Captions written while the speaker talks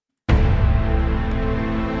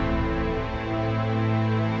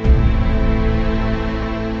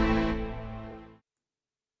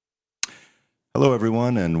Hello,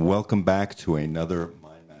 everyone, and welcome back to another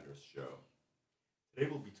MindMatters show. Today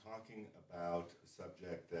we'll be talking about a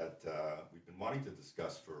subject that we've been wanting to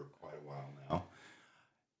discuss for quite a while now.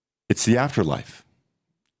 It's the afterlife.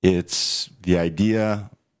 It's the idea,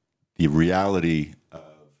 the reality of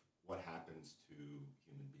what happens to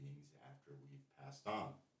human beings after we've passed on.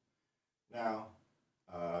 Now,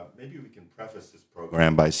 maybe we can preface this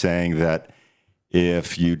program by saying that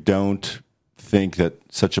if you don't think that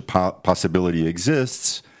such a possibility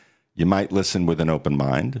exists, you might listen with an open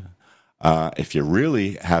mind. If you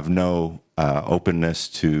really have no openness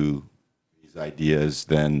to these ideas,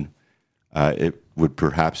 then it would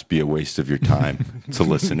perhaps be a waste of your time to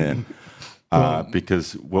listen in.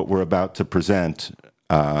 Because what we're about to present,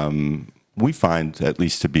 we find at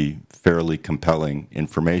least to be fairly compelling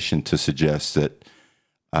information to suggest that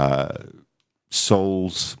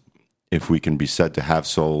souls, if we can be said to have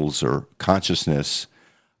souls or consciousness,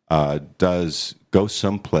 does go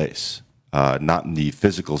someplace, not in the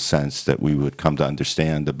physical sense that we would come to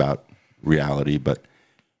understand about reality, but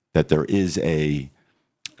that there is an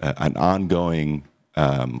ongoing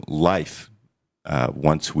life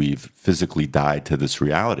once we've physically died to this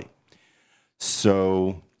reality.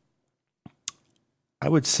 So I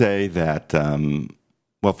would say that,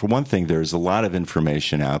 well, for one thing, there's a lot of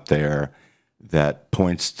information out there that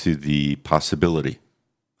points to the possibility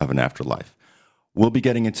of an afterlife. We'll be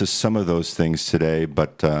getting into some of those things today,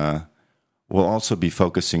 but we'll also be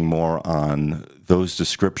focusing more on those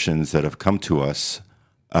descriptions that have come to us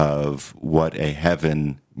of what a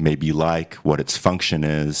heaven may be like, what its function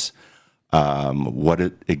is, what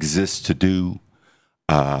it exists to do,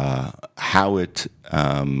 how it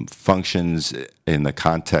functions in the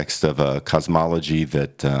context of a cosmology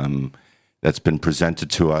that's been presented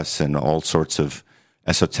to us in all sorts of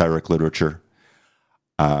esoteric literature.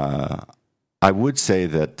 I would say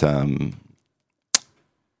that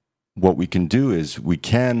what we can do is we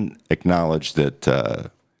can acknowledge that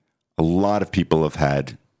a lot of people have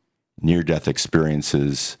had near-death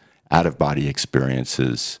experiences, out-of-body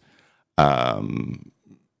experiences.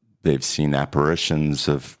 They've seen apparitions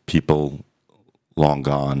of people long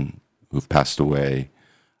gone who've passed away,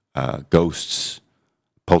 ghosts,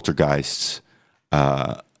 poltergeists,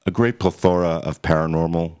 a great plethora of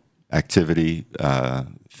paranormal activity,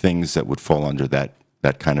 things that would fall under that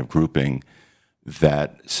kind of grouping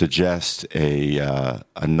that suggest a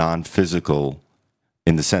non-physical,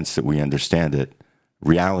 in the sense that we understand it,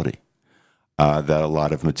 reality that a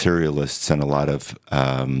lot of materialists and a lot of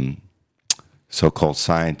so-called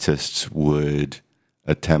scientists would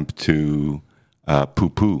attempt to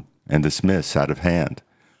poo-poo and dismiss out of hand.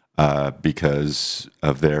 Because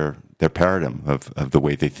of their paradigm of the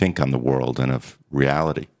way they think on the world and of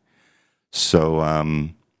reality. So,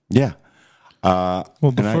 yeah.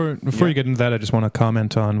 Well, before you get into that, I just want to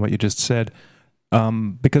comment on what you just said,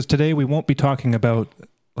 because today we won't be talking about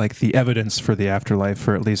like the evidence for the afterlife,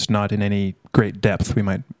 or at least not in any great depth. We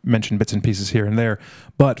might mention bits and pieces here and there,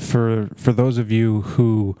 but for those of you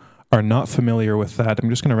who are not familiar with that, I'm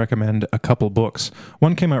just going to recommend a couple books.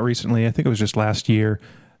 One came out recently, I think it was just last year,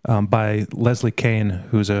 by Leslie Kane,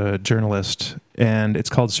 who's a journalist, and it's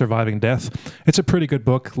called Surviving Death. It's a pretty good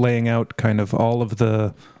book, laying out kind of all of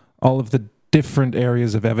the different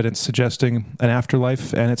areas of evidence suggesting an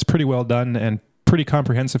afterlife, and it's pretty well done and pretty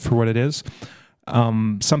comprehensive for what it is.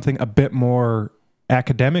 Something a bit more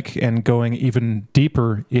academic and going even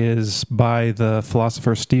deeper is by the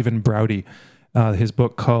philosopher Stephen Browdy, his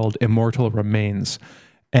book called Immortal Remains,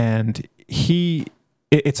 and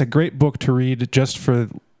it's a great book to read just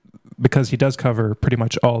because he does cover pretty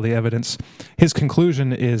much all the evidence. His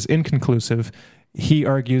conclusion is inconclusive. He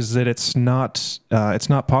argues that it's not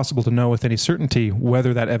possible to know with any certainty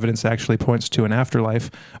whether that evidence actually points to an afterlife,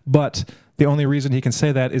 but the only reason he can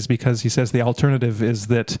say that is because he says the alternative is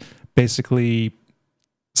that basically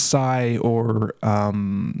psi or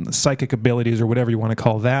psychic abilities, or whatever you want to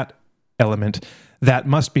call that element, that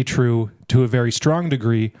must be true to a very strong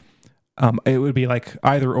degree. It would be like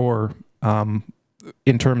either or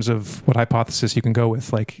in terms of what hypothesis you can go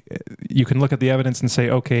with. Like, you can look at the evidence and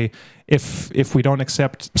say, okay, if we don't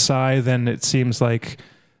accept psi, then it seems like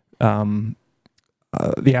the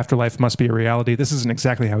afterlife must be a reality. This isn't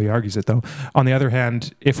exactly how he argues it, though. On the other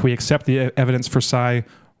hand, if we accept the evidence for psi,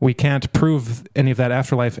 we can't prove any of that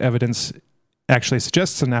afterlife evidence actually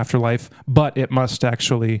suggests an afterlife, but it must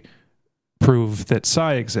actually prove that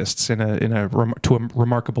psi exists to a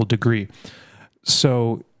remarkable degree.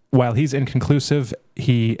 So while he's inconclusive,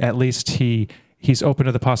 he's open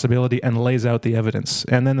to the possibility and lays out the evidence.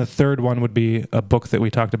 And then the third one would be a book that we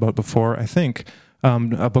talked about before, I think,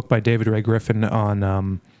 a book by David Ray Griffin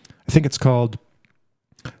on, I think it's called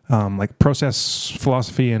like process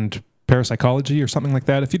philosophy and parapsychology or something like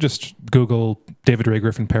that. If you just Google David Ray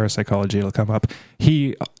Griffin parapsychology, it'll come up.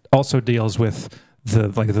 He also deals with the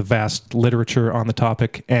vast literature on the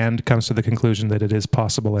topic and comes to the conclusion that it is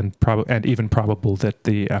possible and even probable that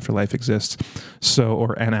the afterlife exists.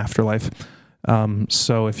 Or an afterlife.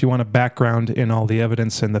 So if you want a background in all the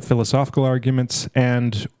evidence and the philosophical arguments,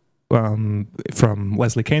 and from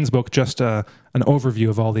Leslie Kane's book, just an overview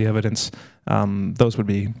of all the evidence, those would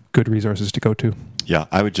be good resources to go to. Yeah,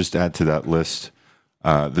 I would just add to that list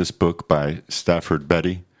this book by Stafford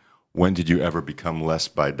Beatty, When Did You Ever Become Less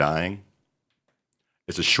by Dying?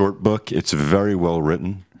 It's a short book. It's very well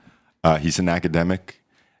written. He's an academic,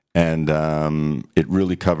 and it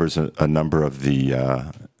really covers a number of the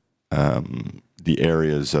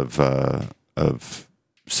areas of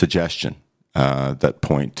suggestion that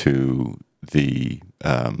point to the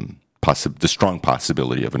strong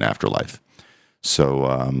possibility of an afterlife.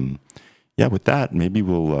 So, with that, maybe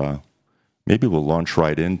we'll launch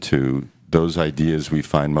right into those ideas we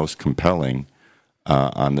find most compelling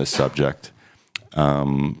on this subject.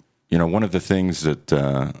 One of the things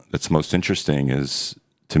that's most interesting is,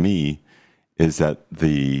 to me, is that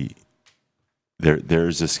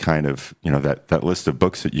there's this kind of, that list of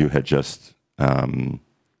books that you had just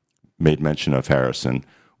made mention of, Harrison,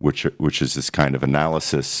 which is this kind of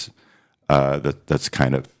analysis that's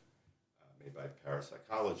kind of made by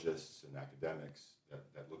parapsychologists and academics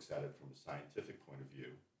that looks at it from a scientific point of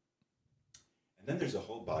view. And then there's a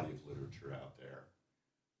whole body of literature out there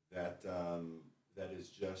that is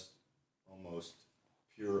just almost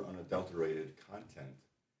pure, unadulterated content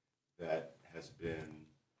that has been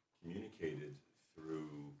communicated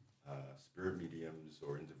through spirit mediums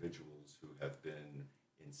or individuals who have been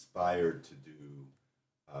inspired to do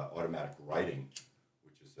automatic writing,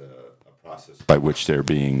 which is a process by which they're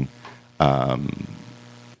being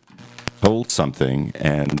told something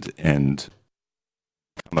and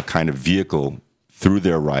become a kind of vehicle through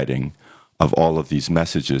their writing of all of these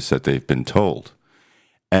messages that they've been told.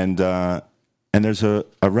 And there's a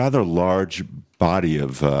rather large body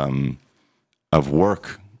of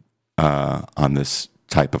work on this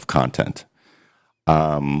type of content.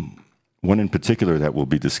 One in particular that we'll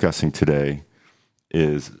be discussing today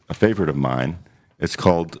is a favorite of mine. It's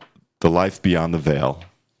called The Life Beyond the Veil.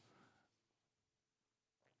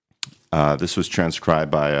 This was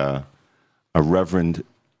transcribed by a Reverend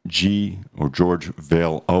George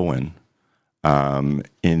Vale Owen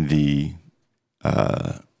in the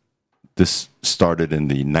this started in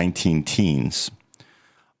the 19-teens,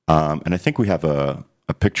 and I think we have a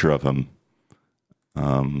picture of him,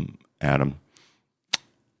 Adam.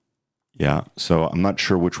 Yeah, so I'm not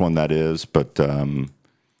sure which one that is, but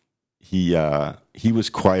he was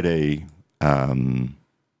quite a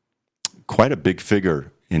big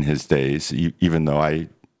figure in his days, even though I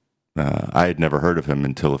had never heard of him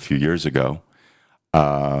until a few years ago.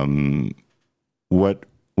 What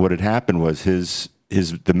had happened was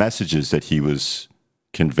the messages that he was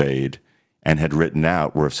conveyed and had written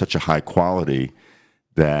out were of such a high quality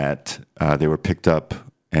that they were picked up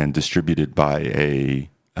and distributed by a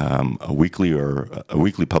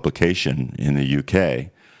weekly publication in the UK.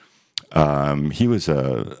 He was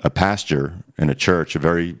a pastor in a church,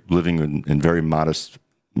 living in very modest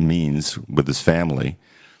means with his family,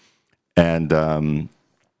 and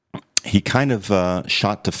he kind of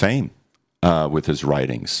shot to fame with his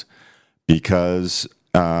writings because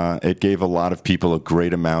it gave a lot of people a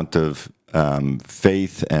great amount of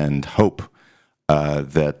faith and hope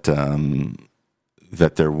that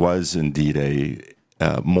there was indeed a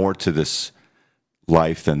more to this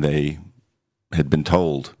life than they had been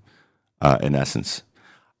told, in essence.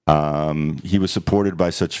 He was supported by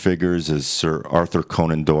such figures as Sir Arthur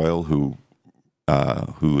Conan Doyle, who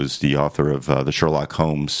is the author of the Sherlock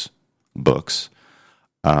Holmes books.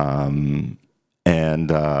 And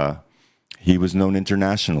he was known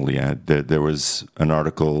internationally. There was an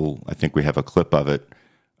article, I think we have a clip of it,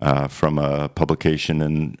 from a publication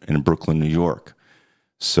in Brooklyn, New York.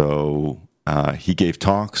 So he gave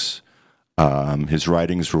talks. His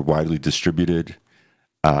writings were widely distributed.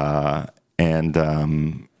 And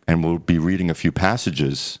we'll be reading a few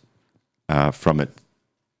passages from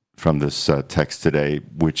this text today,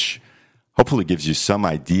 which hopefully gives you some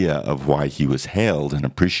idea of why he was hailed and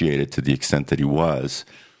appreciated to the extent that he was.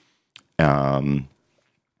 And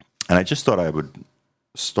I just thought I would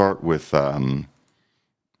start with a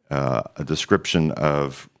description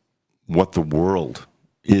of what the world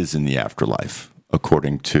is in the afterlife,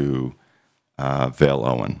 according to Vale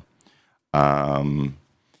Owen.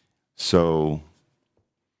 So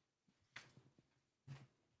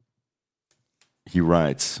he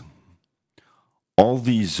writes, all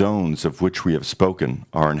these zones of which we have spoken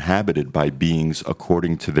are inhabited by beings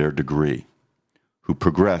according to their degree, who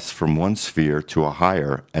progress from one sphere to a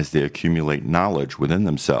higher as they accumulate knowledge within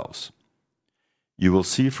themselves. You will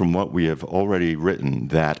see from what we have already written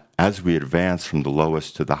that, as we advance from the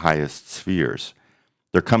lowest to the highest spheres,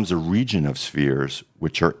 there comes a region of spheres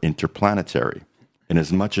which are interplanetary,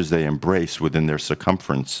 inasmuch as they embrace within their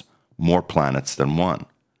circumference more planets than one.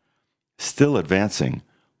 Still advancing,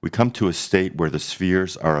 we come to a state where the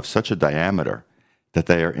spheres are of such a diameter that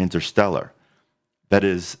they are interstellar. That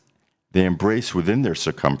is, they embrace within their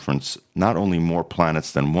circumference not only more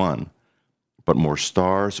planets than one, but more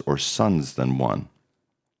stars or suns than one.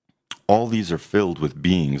 All these are filled with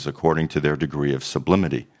beings according to their degree of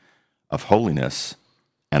sublimity, of holiness,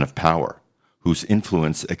 and of power, whose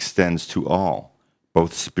influence extends to all,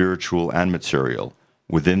 both spiritual and material,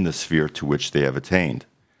 within the sphere to which they have attained.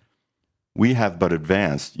 We have but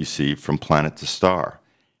advanced, you see, from planet to star,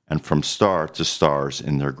 and from star to stars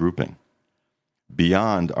in their grouping.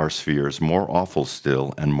 Beyond are spheres more awful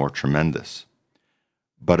still and more tremendous.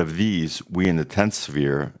 But of these, we in the 10th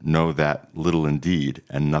sphere know that little indeed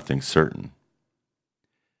and nothing certain.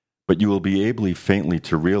 But you will be able faintly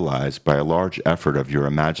to realize by a large effort of your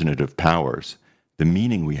imaginative powers the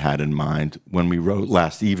meaning we had in mind when we wrote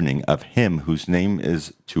last evening of him whose name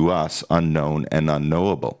is to us unknown and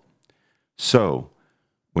unknowable. So,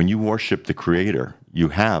 when you worship the Creator, you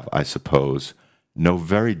have, I suppose, no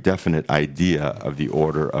very definite idea of the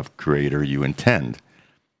order of Creator you intend.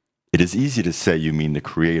 It is easy to say you mean the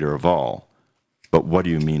Creator of all, but what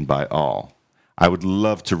do you mean by all? I would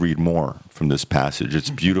love to read more from this passage. It's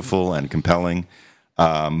beautiful and compelling,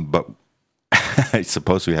 but I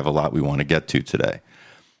suppose we have a lot we want to get to today.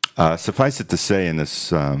 Suffice it to say in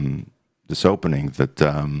this opening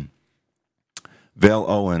that Vale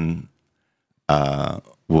Owen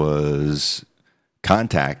was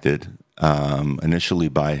contacted initially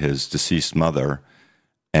by his deceased mother,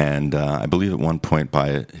 and I believe at one point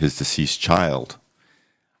by his deceased child,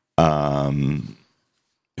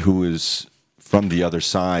 who is from the other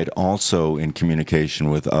side, also in communication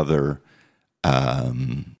with other,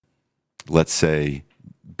 let's say,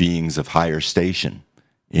 beings of higher station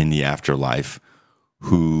in the afterlife,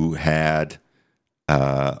 who had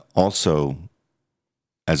also,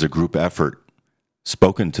 as a group effort,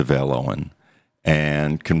 spoken to Vale Owen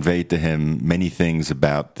and conveyed to him many things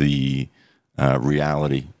about the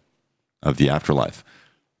reality of the afterlife.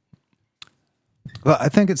 Well, I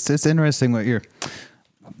think it's interesting what you're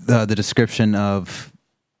the description of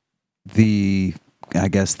the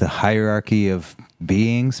hierarchy of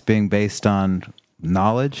beings being based on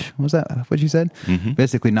knowledge. Was that what you said? Mm-hmm.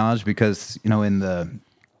 Basically knowledge, because in the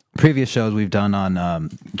previous shows we've done on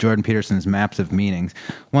Jordan Peterson's Maps of Meanings,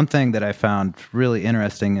 one thing that I found really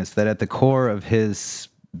interesting is that at the core of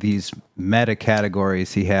these meta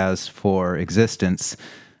categories he has for existence,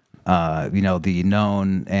 the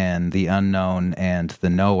known and the unknown and the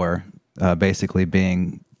knower, basically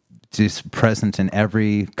being just present in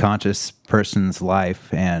every conscious person's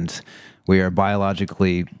life, and we are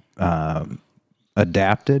biologically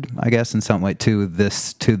adapted, I guess, in some way to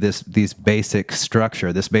this basic structure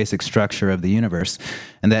of the universe,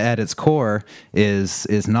 and that at its core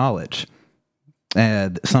is knowledge,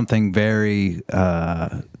 and something very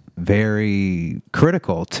very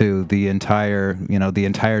critical to the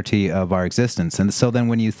entirety of our existence. And so then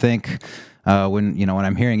when you think when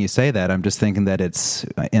I'm hearing you say that, I'm just thinking that it's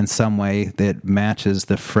in some way that matches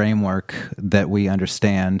the framework that we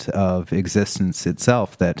understand of existence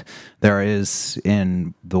itself, that there is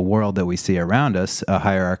in the world that we see around us a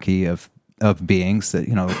hierarchy of beings that,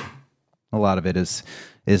 a lot of it is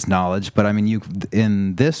knowledge. But I mean,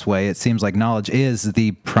 in this way, it seems like knowledge is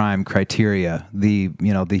the prime criteria. The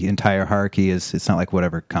entire hierarchy it's not like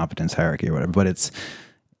whatever competence hierarchy or whatever, but it's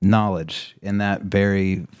knowledge in that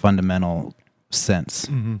very fundamental sense.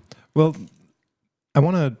 Mm-hmm. Well, I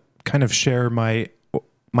want to kind of share my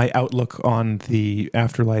outlook on the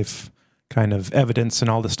afterlife kind of evidence and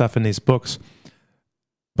all the stuff in these books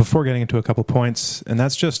before getting into a couple points. And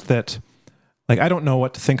that's just that, I don't know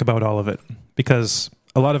what to think about all of it, because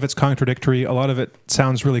a lot of it's contradictory. A lot of it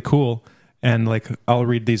sounds really cool. And I'll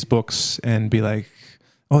read these books and be like,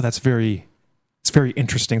 oh, it's very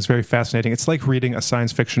interesting. It's very fascinating. It's like reading a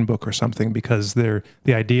science fiction book or something, because the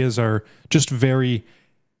ideas are just very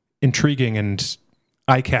intriguing and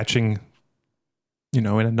eye-catching, in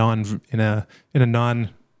a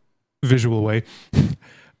non-visual way.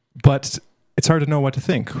 But it's hard to know what to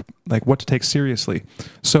think, what to take seriously.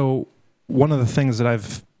 So one of the things that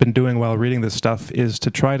I've been doing while reading this stuff is to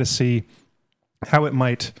try to see how it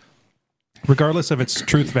might regardless of its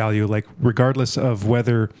truth value, like regardless of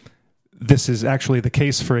whether this is actually the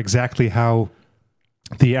case for exactly how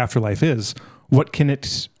the afterlife is, what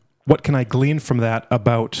can I glean from that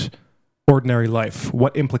about ordinary life?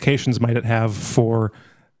 What implications might it have for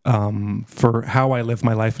how I live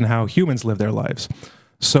my life and how humans live their lives?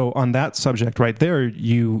 So on that subject right there,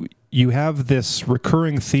 you have this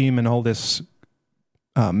recurring theme in all this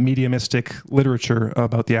mediumistic literature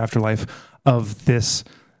about the afterlife of this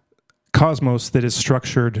cosmos that is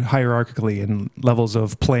structured hierarchically in levels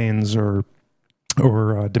of planes or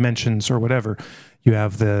dimensions or whatever. You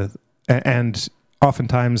have and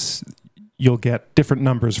oftentimes you'll get different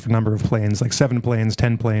numbers for number of planes, like 7 planes,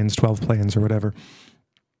 10 planes, 12 planes, or whatever.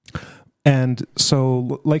 And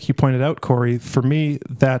so, like you pointed out, Corey, for me,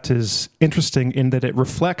 that is interesting in that it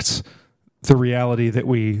reflects the reality that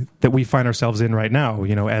we find ourselves in right now,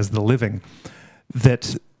 as the living.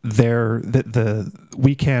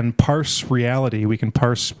 We can parse reality, we can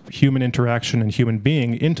parse human interaction and human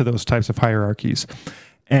being into those types of hierarchies,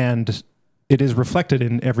 and it is reflected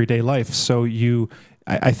in everyday life. So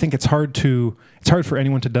I think it's hard for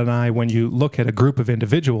anyone to deny when you look at a group of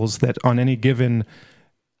individuals that on any given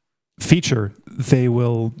feature they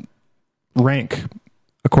will rank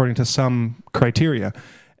according to some criteria,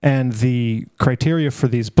 and the criteria for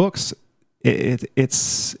these books,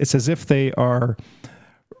 it's as if they are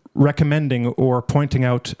recommending or pointing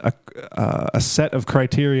out a set of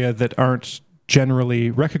criteria that aren't generally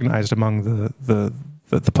recognized among the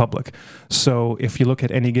public. So if you look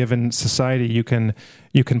at any given society, you can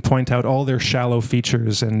point out all their shallow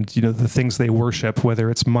features and the things they worship, whether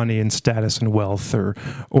it's money and status and wealth or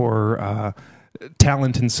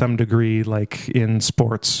talent in some degree, like in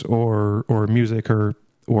sports or music or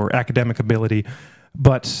academic ability.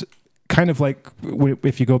 But kind of like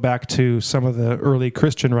if you go back to some of the early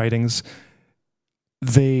Christian writings,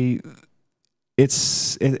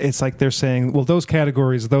 it's like they're saying, well, those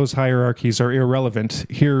categories, those hierarchies are irrelevant.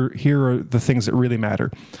 Here are the things that really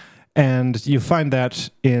matter. And you find that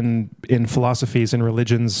in philosophies and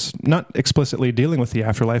religions, not explicitly dealing with the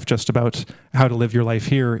afterlife, just about how to live your life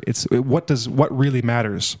here. It's what really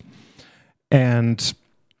matters. And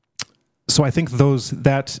so I think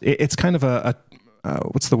it's kind of a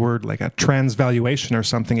what's the word, like a transvaluation or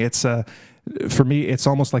something. It's for me, it's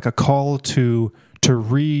almost like a call to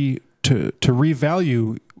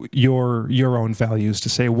revalue your own values, to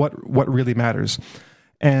say what really matters.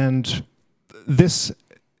 And this,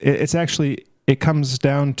 it comes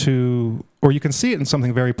down to, or you can see it in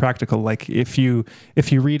something very practical. Like if you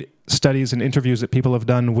read studies and interviews that people have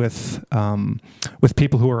done with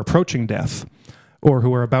people who are approaching death or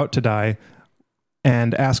who are about to die,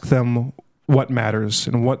 and ask them what matters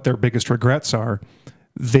and what their biggest regrets are,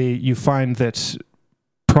 you find that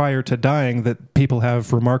prior to dying, that people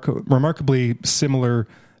have remarkably similar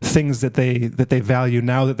things that they value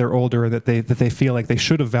now that they're older, that they feel like they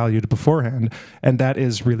should have valued beforehand, and that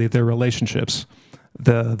is really their relationships,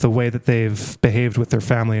 the way that they've behaved with their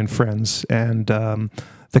family and friends, and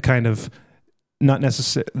the kind of not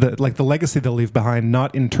necessarily the legacy they'll leave behind,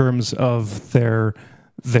 not in terms of their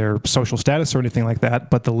social status or anything like that,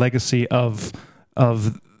 but the legacy of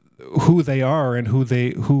who they are and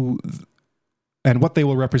and what they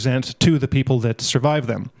will represent to the people that survive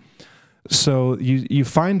them. So you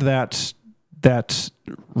find that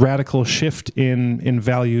radical shift in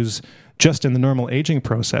values just in the normal aging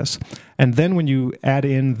process. And then when you add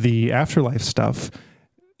in the afterlife stuff,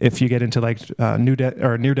 if you get into like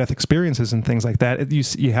near-death experiences and things like that,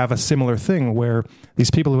 you have a similar thing where these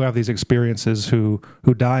people who have these experiences who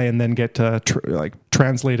die and then get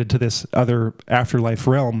translated to this other afterlife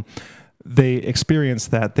realm, they experience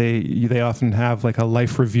that. They often have like a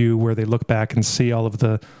life review where they look back and see all of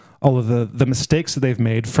the mistakes that they've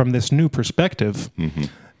made from this new perspective. Mm-hmm.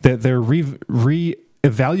 That they're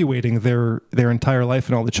re-evaluating their entire life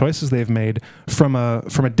and all the choices they've made from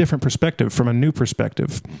a different perspective, from a new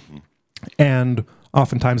perspective. Mm-hmm. And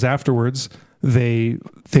oftentimes afterwards, they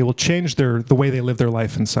will change the way they live their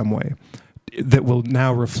life in some way that will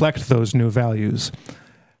now reflect those new values.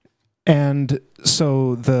 And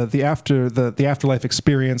so the afterlife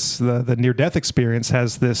experience, the near-death experience,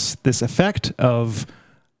 has this effect of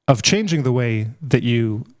changing the way that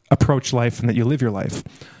you approach life and that you live your life.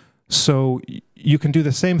 So you can do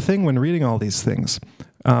the same thing when reading all these things,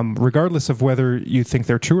 regardless of whether you think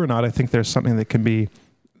they're true or not. I think there's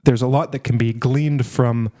a lot that can be gleaned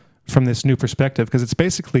from this new perspective, because it's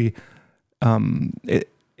basically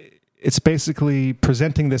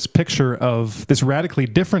presenting this picture of this radically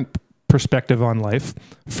different perspective on life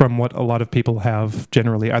from what a lot of people have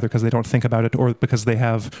generally, either because they don't think about it or because they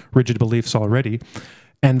have rigid beliefs already.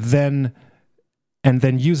 And then and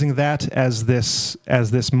then using that as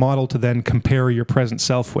this model to then compare your present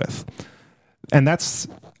self with. And that's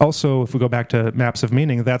also, if we go back to maps of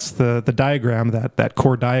meaning, that's the diagram, that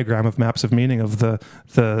core diagram of maps of meaning of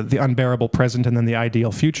the unbearable present and then the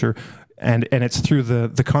ideal future. And it's through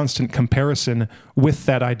the constant comparison with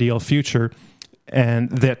that ideal future,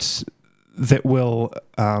 and that will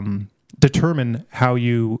determine how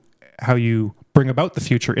you bring about the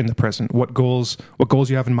future in the present, what goals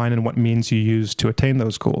you have in mind, and what means you use to attain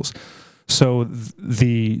those goals. So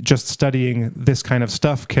just studying this kind of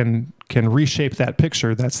stuff can reshape that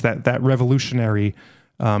picture. That's that revolutionary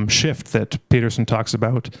shift that Peterson talks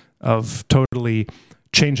about, of totally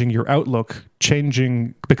changing your outlook,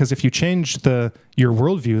 because if you change your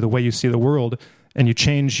worldview, the way you see the world, and you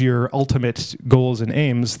change your ultimate goals and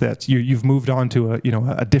aims, that you've moved on to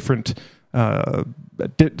a different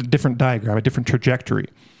different diagram, a different trajectory.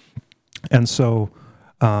 And so,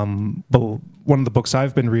 one of the books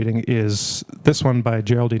I've been reading is this one by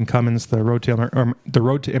Geraldine Cummins, The Road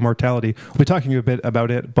to Immortality. We'll be talking a bit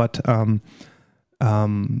about it, but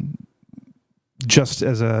just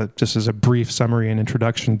as a brief summary and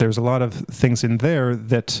introduction, there's a lot of things in there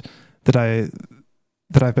that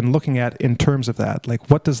I've been looking at in terms of that. Like,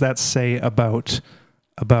 what does that say about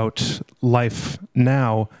life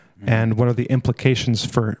now, and what are the implications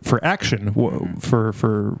for action,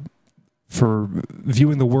 for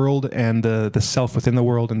viewing the world and the self within the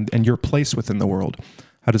world and your place within the world?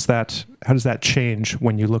 How does that change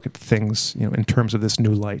when you look at things, in terms of this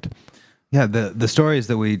new light? Yeah, the stories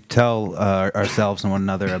that we tell ourselves and one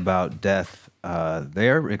another about death, they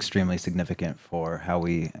are extremely significant for how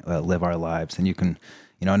we live our lives. And you can,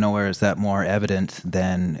 nowhere is that more evident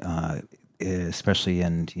than, especially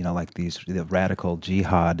in, like the radical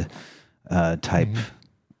jihad type,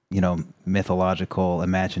 mythological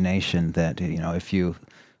imagination that, if you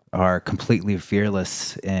are completely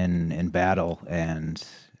fearless in battle and,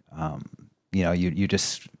 you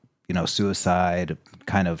just, suicide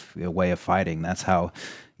kind of a way of fighting. That's how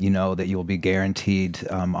you know that you will be guaranteed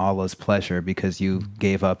Allah's pleasure, because you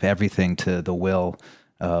gave up everything to the will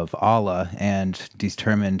of Allah and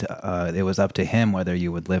determined it was up to Him whether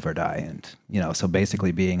you would live or die. And so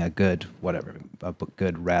basically being a good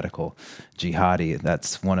radical jihadi,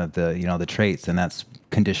 that's one of the traits, and that's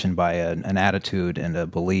conditioned by an attitude and a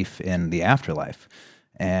belief in the afterlife.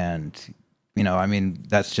 And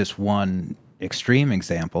that's just one extreme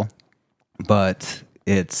example, but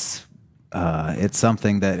it's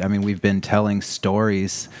something that we've been telling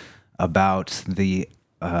stories about the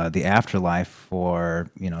afterlife for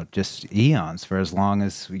just eons, for as long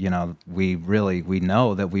as we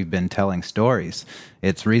know that we've been telling stories.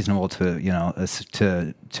 It's reasonable to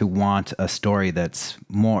want a story that's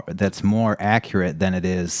more accurate than it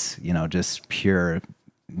is just pure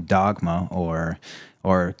dogma or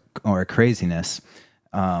craziness.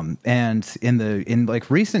 And in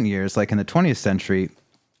recent years, like in the 20th century,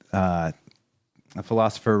 a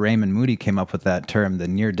philosopher, Raymond Moody, came up with that term, the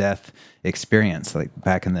near-death experience, like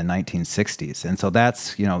back in the 1960s. And so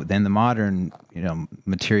that's, then the modern,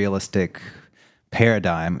 materialistic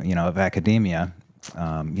paradigm, of academia,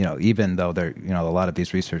 even though they're, a lot of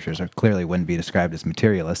these researchers clearly wouldn't be described as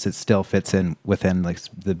materialists, it still fits in within like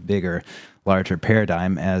the bigger, larger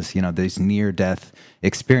paradigm as, these near-death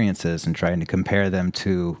experiences, and trying to compare them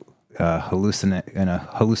to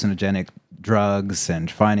hallucinogenic drugs and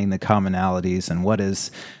finding the commonalities and what is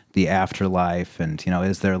the afterlife, and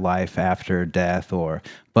is there life after death?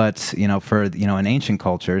 But for in ancient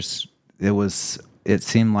cultures, it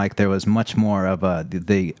seemed like there was much more of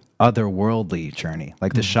the otherworldly journey,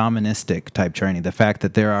 like the shamanistic type journey, the fact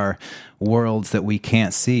that there are worlds that we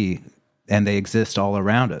can't see and they exist all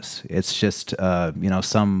around us. It's just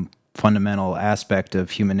some fundamental aspect of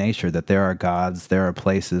human nature, that there are gods, there are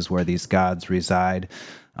places where these gods reside.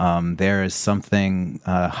 There is something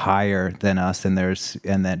higher than us, and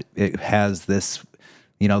that it has this,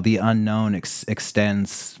 the unknown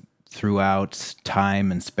extends throughout time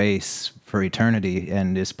and space for eternity,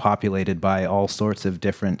 and is populated by all sorts of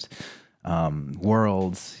different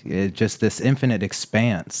worlds. Just this infinite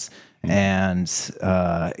expanse, and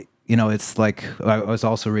it's like I was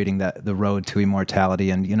also reading that The Road to Immortality,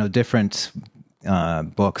 and different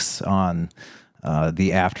books on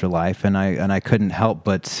the afterlife, and I couldn't help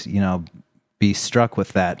but be struck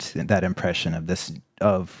with that impression of this,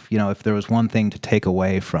 if there was one thing to take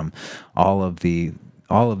away from all of the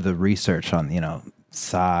research on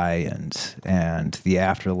psi and the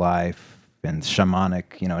afterlife and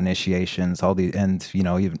shamanic initiations, even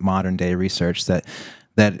modern day research, that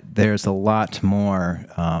there's a lot more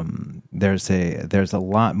there's a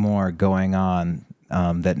lot more going on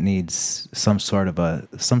that needs some sort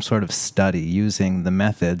of study using the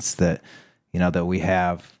methods that that we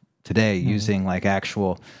have today, using like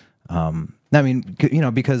actual. I mean,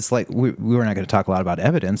 because like we were not going to talk a lot about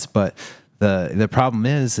evidence, but the problem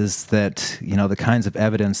is that the kinds of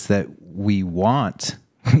evidence that we want,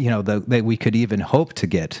 that we could even hope to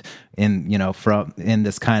get in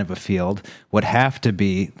this kind of a field would have to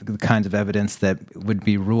be the kinds of evidence that would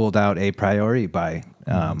be ruled out a priori by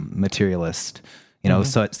materialist,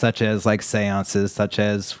 such as like seances, such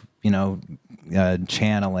as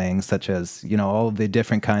channeling, such as all of the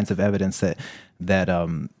different kinds of evidence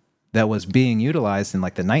that was being utilized in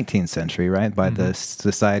like the 19th century, right, by the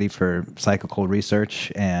Society for Psychical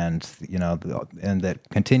Research, and and that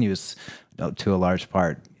continues to a large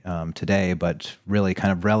part today, but really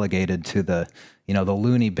kind of relegated to the the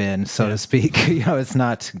loony bin, so to speak. It's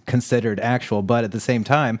not considered actual, but at the same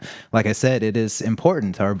time, like I said, it is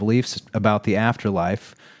important. Our beliefs about the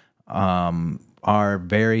afterlife are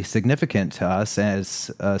very significant to us as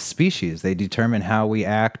a species. They determine how we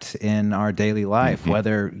act in our daily life,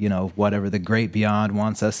 whether, whatever the great beyond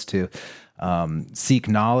wants us to seek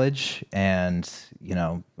knowledge and,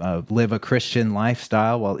 live a Christian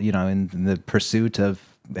lifestyle while, in the pursuit of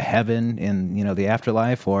heaven in, the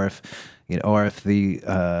afterlife, or if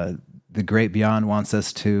the great beyond wants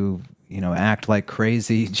us to, act like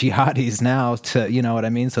crazy jihadis now to, what I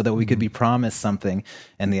mean? So that we could be promised something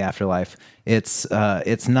in the afterlife. It's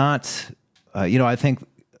not, I think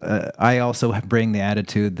I also bring the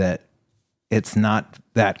attitude that it's not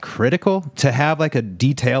that critical to have like a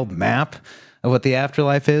detailed map of what the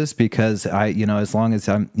afterlife is, because as long as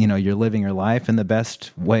you're living your life in the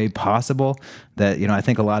best way possible, that, I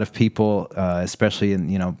think a lot of people, especially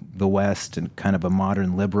in, the West and kind of a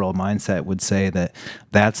modern liberal mindset, would say that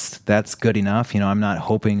that's good enough. I'm not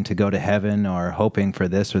hoping to go to heaven or hoping for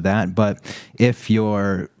this or that. But if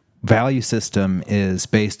your value system is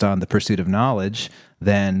based on the pursuit of knowledge,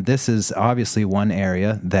 then this is obviously one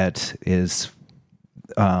area that is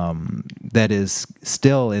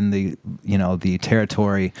still in the the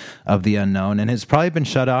territory of the unknown, and has probably been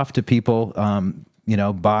shut off to people by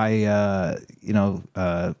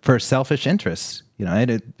for selfish interests.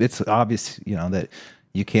 It's obvious that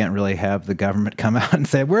you can't really have the government come out and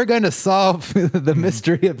say, we're going to solve the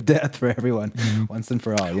mystery of death for everyone once and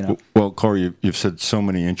for all. Well, Corey, you've said so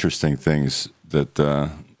many interesting things that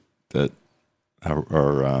are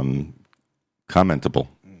commentable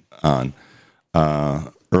on.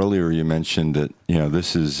 Earlier, you mentioned that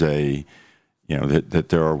this is that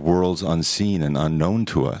there are worlds unseen and unknown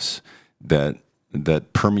to us that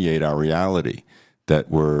permeate our reality that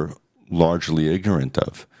we're largely ignorant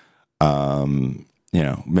of.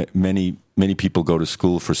 Many people go to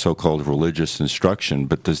school for so-called religious instruction,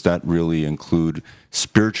 but does that really include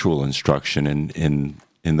spiritual instruction in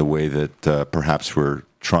the way that perhaps we're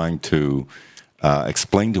trying to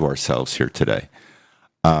explain to ourselves here today?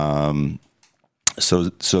 So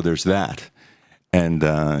there's that, and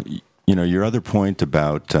your other point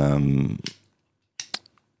about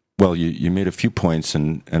you made a few points,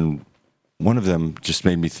 and one of them just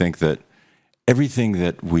made me think that everything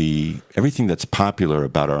that's popular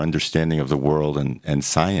about our understanding of the world and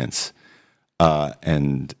science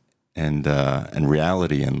and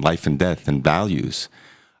reality and life and death and values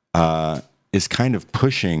is kind of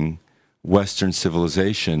pushing Western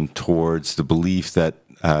civilization towards the belief that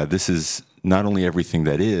this is not only everything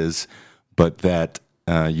that is, but that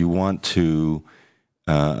you want to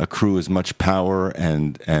accrue as much power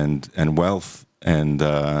and wealth and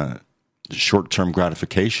short-term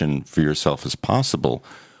gratification for yourself as possible,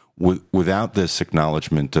 without this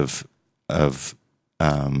acknowledgement of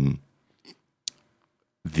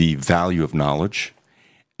the value of knowledge,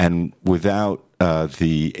 and without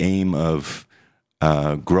the aim of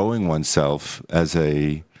growing oneself as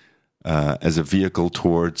a vehicle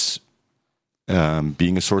towards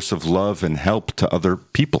being a source of love and help to other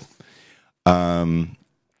people.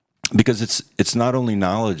 Because it's not only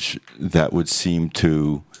knowledge that would seem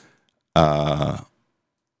to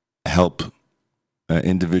help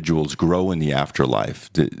individuals grow in the afterlife,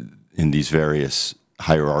 in these various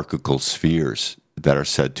hierarchical spheres that are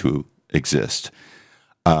said to exist,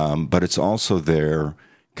 but it's also their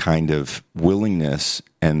kind of willingness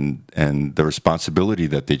and the responsibility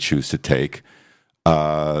that they choose to take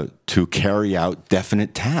to carry out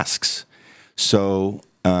definite tasks. So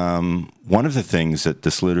one of the things that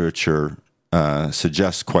this literature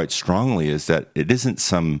suggests quite strongly is that it isn't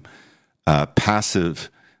some passive,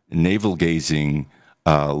 navel-gazing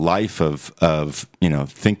life of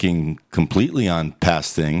thinking completely on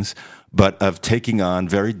past things, but of taking on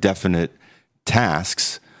very definite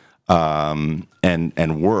tasks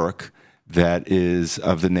and work that is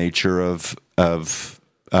of the nature of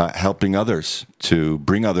helping others, to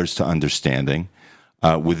bring others to understanding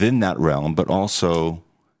within that realm, but also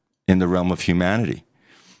in the realm of humanity.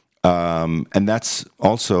 And that's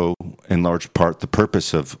also, in large part, the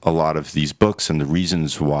purpose of a lot of these books and the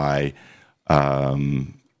reasons why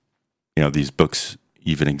these books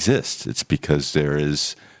even exist. It's because there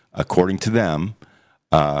is, according to them,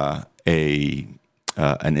 an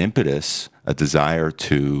impetus, a desire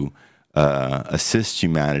to assist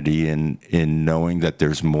humanity in knowing that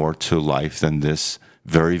there's more to life than this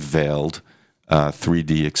very veiled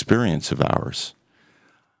 3D experience of ours.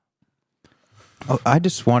 Oh, I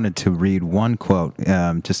just wanted to read one quote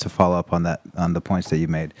just to follow up on the points that you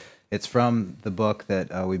made. It's from the book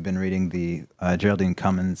that we've been reading, the Geraldine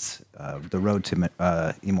Cummins, The Road to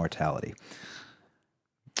Immortality.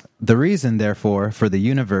 The reason, therefore, for the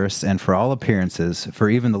universe and for all appearances, for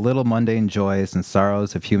even the little mundane joys and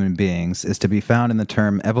sorrows of human beings, is to be found in the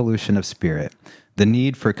term evolution of spirit, the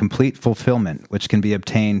need for complete fulfillment, which can be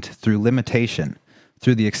obtained through limitation,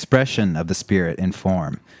 through the expression of the spirit in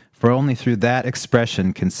form. For only through that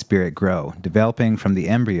expression can spirit grow. Developing from the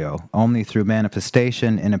embryo, only through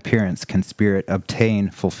manifestation in appearance can spirit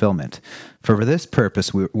obtain fulfillment. For this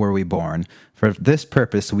purpose were we born. For this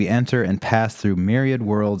purpose we enter and pass through myriad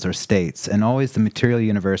worlds or states, and always the material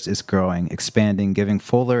universe is growing, expanding, giving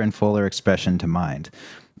fuller and fuller expression to mind.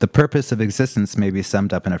 The purpose of existence may be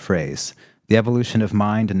summed up in a phrase: the evolution of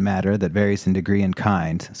mind and matter that varies in degree and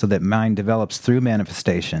kind, so that mind develops through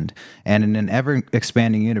manifestation, and in an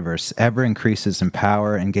ever-expanding universe, ever increases in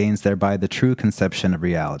power and gains thereby the true conception of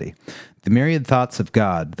reality. The myriad thoughts of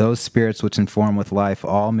God, those spirits which inform with life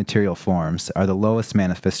all material forms, are the lowest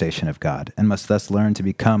manifestation of God, and must thus learn to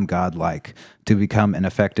become God-like, to become an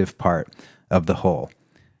effective part of the whole.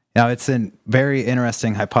 Now, it's a very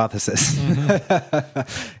interesting hypothesis.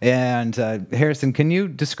 Mm-hmm. And Harrison, can you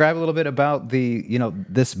describe a little bit about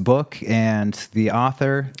this book and the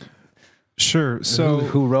author? Sure. So,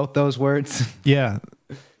 who wrote those words? Yeah.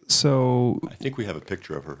 So, I think we have a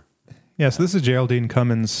picture of her. Yeah. So this is Geraldine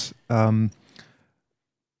Cummins. Ilan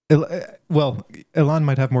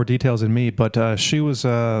might have more details than me, but she was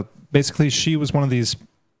one of these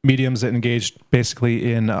mediums that engaged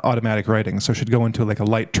basically in automatic writing. So she'd go into like a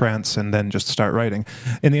light trance and then just start writing.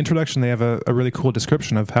 In the introduction, they have a really cool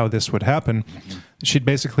description of how this would happen. Mm-hmm. She'd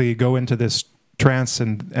basically go into this trance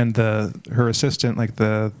and her assistant, like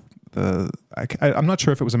I'm not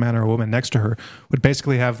sure if it was a man or a woman next to her, would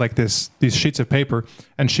basically have like these sheets of paper,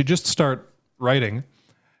 and she'd just start writing.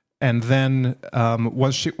 And then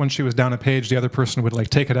when she was down a page, the other person would like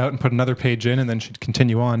take it out and put another page in, and then she'd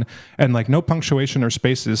continue on. And like no punctuation or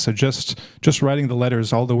spaces, so just writing the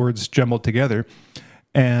letters, all the words jumbled together.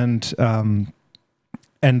 And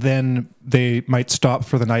then they might stop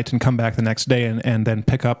for the night and come back the next day and then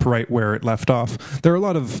pick up right where it left off. There are a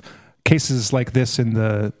lot of cases like this in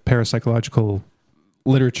the parapsychological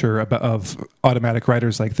literature of automatic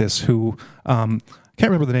writers like this who... I can't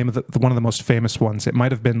remember the name of one of the most famous ones. It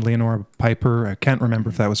might have been Leonora Piper. I can't remember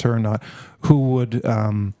if that was her or not. Who would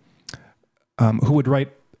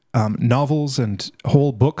write novels and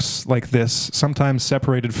whole books like this, sometimes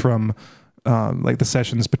separated from like the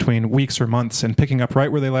sessions between weeks or months, and picking up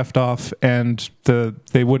right where they left off, and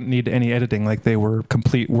they wouldn't need any editing. Like they were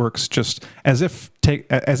complete works, just as if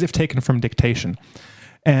taken from dictation.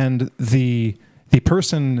 And the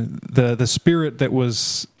person, the spirit that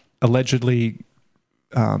was allegedly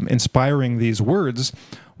inspiring these words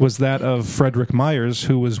was that of Frederick Myers,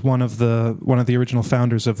 who was one of the original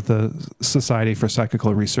founders of the Society for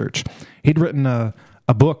Psychical Research. He'd written a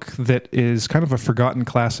book that is kind of a forgotten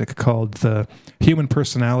classic called The Human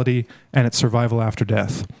Personality and Its Survival After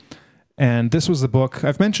Death. And this was the book,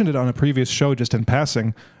 I've mentioned it on a previous show just in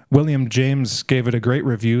passing. William James gave it a great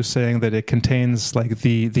review, saying that it contains like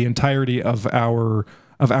the entirety of our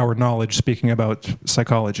knowledge, speaking about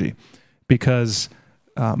psychology, because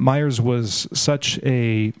Myers was such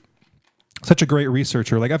a great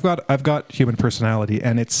researcher. Like I've got Human Personality,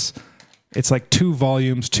 and it's like 2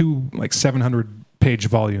 volumes, 700-page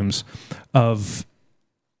volumes of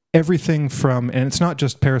everything from, and it's not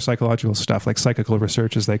just parapsychological stuff, like psychical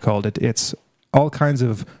research as they called it. It's all kinds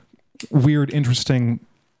of weird, interesting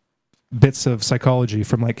bits of psychology,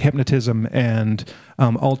 from like hypnotism and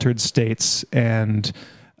altered states, and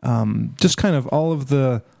just kind of all of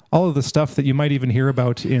the stuff that you might even hear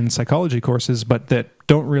about in psychology courses, but that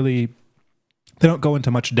don't go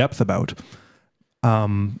into much depth about.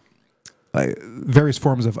 Various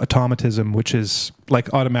forms of automatism, which is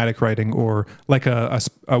like automatic writing, or like a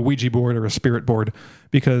Ouija board or a spirit board,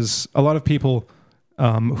 because a lot of people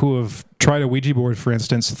who have tried a Ouija board, for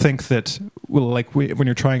instance, think that, well, like when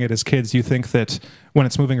you're trying it as kids, you think that when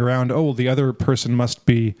it's moving around, oh, the other person must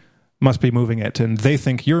be moving it, and they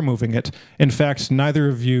think you're moving it. In fact, neither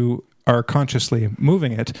of you are consciously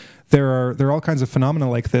moving it. There are all kinds of phenomena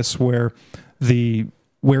like this where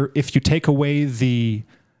if you take away the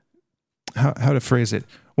how to phrase it,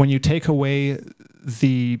 when you take away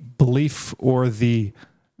the belief or the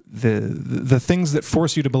things that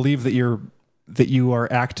force you to believe that you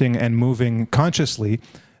are acting and moving consciously,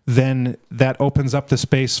 then that opens up the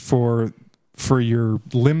space for your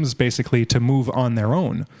limbs basically to move on their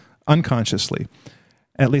own unconsciously.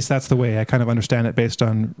 At least that's the way I kind of understand it based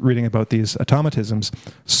on reading about these automatisms.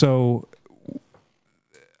 So,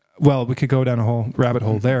 well, we could go down a whole rabbit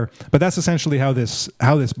hole there, but that's essentially how this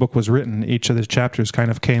book was written. Each of the chapters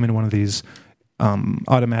kind of came in one of these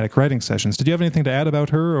automatic writing sessions. Did you have anything to add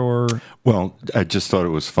about her, or? Well, I just thought it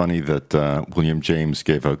was funny that William James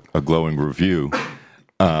gave a glowing review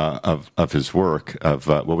of his work, of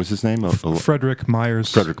what was his name? Frederick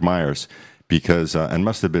Myers. Frederick Myers, because and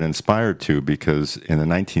must have been inspired to, because in the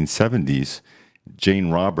 1970s, Jane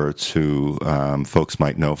Roberts, who folks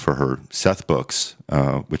might know for her Seth books,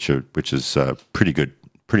 which is pretty good,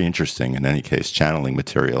 pretty interesting in any case, channeling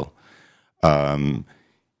material.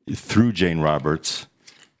 Through Jane Roberts,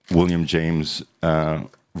 William James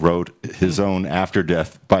wrote his own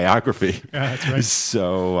after-death biography. Yeah, that's right.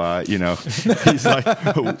 So, he's like,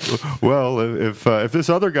 well, if this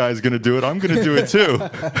other guy's going to do it, I'm going to do it too.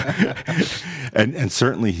 and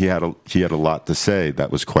certainly he had a lot to say that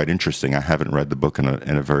was quite interesting. I haven't read the book in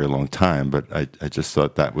a very long time, but I just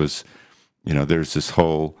thought that was, there's this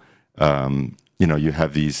whole, you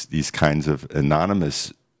have these kinds of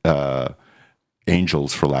anonymous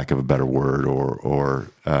angels, for lack of a better word, or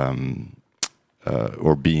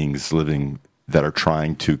beings living that are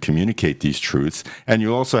trying to communicate these truths, and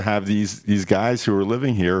you also have these guys who are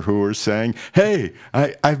living here who are saying, "Hey,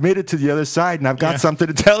 I've made it to the other side, and I've got something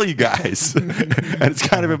to tell you guys," and it's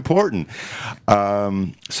kind of important.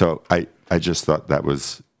 So I just thought that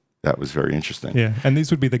was very interesting. Yeah, and these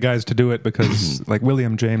would be the guys to do it because, like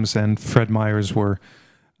William James and Fred Myers were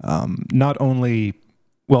not only.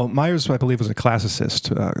 Well, Myers, I believe, was a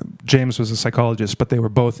classicist. James was a psychologist, but they were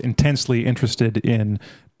both intensely interested in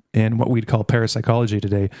what we'd call parapsychology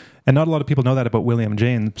today. And not a lot of people know that about William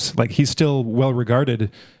James. Like, he's still well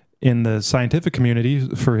regarded in the scientific community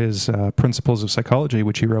for his Principles of Psychology,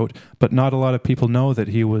 which he wrote, but not a lot of people know that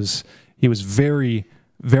he was very,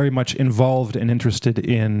 very much involved and interested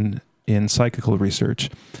in psychical research.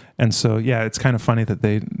 And so, yeah, it's kind of funny that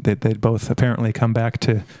they both apparently come back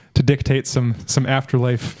to dictate some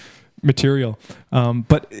afterlife material.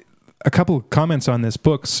 But a couple of comments on this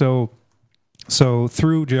book. So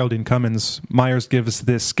through Geraldine Cummins, Myers gives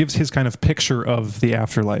his kind of picture of the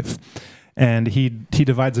afterlife, and he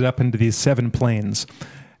divides it up into these 7 planes.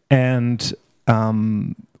 And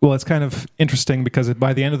well, it's kind of interesting because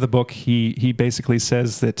by the end of the book, he basically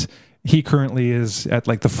says that he currently is at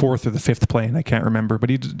like the 4th or the 5th plane. I can't remember, but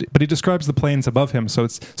he describes the planes above him. So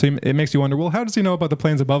it makes you wonder, well, how does he know about the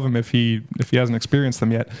planes above him if he hasn't experienced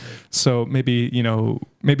them yet? So maybe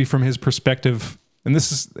from his perspective, and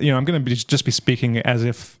this is, I'm going to just be speaking as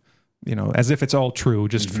if it's all true,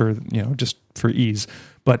 just for ease.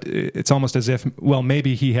 But it's almost as if, well,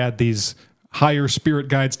 maybe he had these higher spirit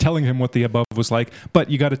guides telling him what the above was like, but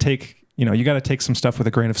you got to take some stuff with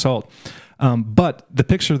a grain of salt. But the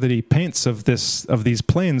picture that he paints of these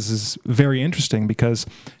planes is very interesting because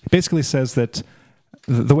it basically says that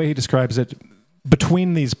the way he describes it,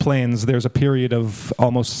 between these planes, there's a period of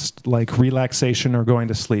almost like relaxation or going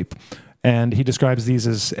to sleep. And he describes these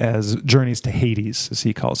as journeys to Hades, as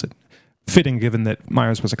he calls it. Fitting, given that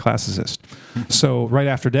Myers was a classicist. So right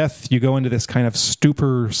after death, you go into this kind of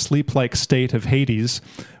stupor, sleep-like state of Hades,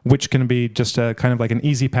 which can be just a kind of like an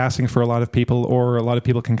easy passing for a lot of people, or a lot of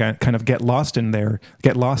people can kind of get lost in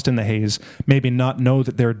the haze, maybe not know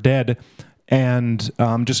that they're dead, and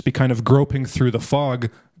just be kind of groping through the fog,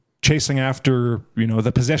 chasing after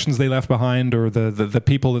the possessions they left behind, or the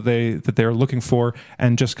people that they're looking for,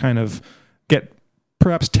 and just kind of get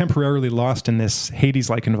perhaps temporarily lost in this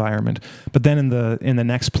Hades-like environment. But then in the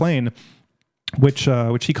next plane, which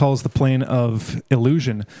he calls the plane of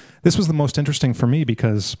illusion, this was the most interesting for me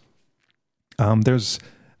because there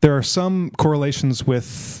are some correlations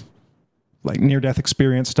with like near-death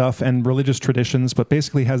experience stuff and religious traditions, but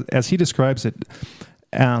basically, as he describes it,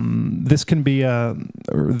 this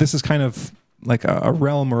is kind of like a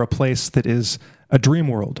realm or a place that is a dream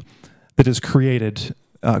world that is created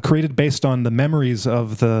based on the memories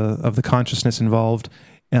of the consciousness involved,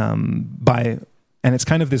 and it's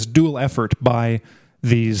kind of this dual effort by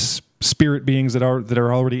these spirit beings that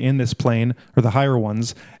are already in this plane, or the higher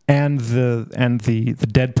ones, and the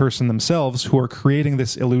dead person themselves, who are creating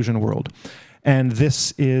this illusion world. And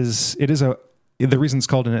the reason it's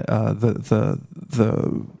called the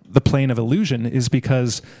plane of illusion is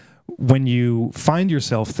because when you find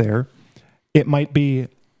yourself there, it might be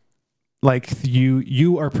like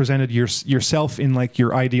you are presented yourself in like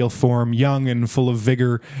your ideal form, young and full of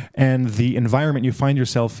vigor, and the environment you find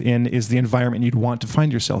yourself in is the environment you'd want to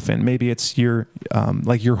find yourself in. Maybe it's your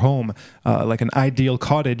home, like an ideal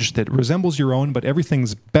cottage that resembles your own, but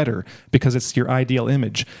everything's better because it's your ideal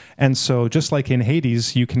image. And so, just like in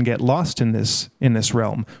Hades, you can get lost in this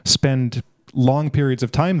realm, spend long periods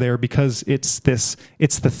of time there because it's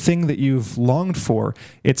the thing that you've longed for.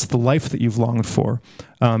 It's the life that you've longed for.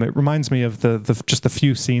 It reminds me of just a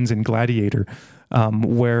few scenes in Gladiator,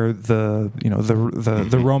 where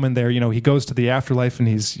the Roman there, he goes to the afterlife and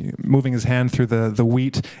he's moving his hand through the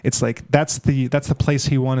wheat. It's like that's the place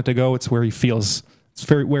he wanted to go. It's where he feels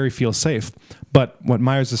safe. But what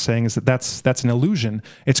Myers is saying is that's an illusion.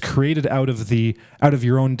 It's created out of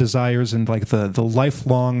your own desires and like the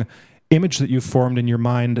lifelong image that you've formed in your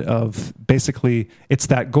mind of basically it's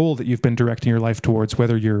that goal that you've been directing your life towards,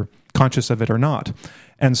 whether you're conscious of it or not.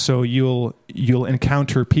 And so you'll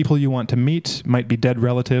encounter people you want to meet, might be dead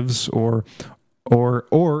relatives or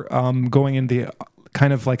going in the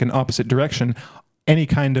kind of like an opposite direction. Any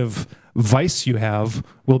kind of vice you have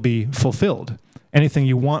will be fulfilled. Anything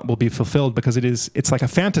you want will be fulfilled because it's like a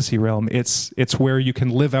fantasy realm. It's where you can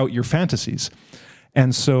live out your fantasies.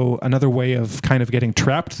 And so another way of kind of getting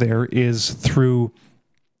trapped there is through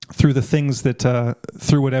the things that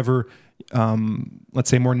through whatever let's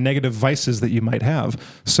say more negative vices that you might have.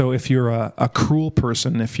 So if you're a cruel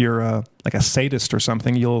person, if you're like a sadist or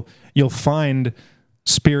something, you'll find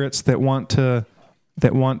spirits that want to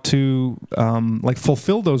like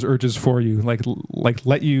fulfill those urges for you, like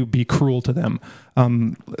let you be cruel to them.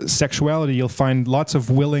 Sexuality, you'll find lots of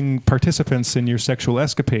willing participants in your sexual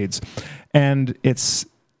escapades, and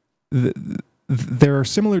there are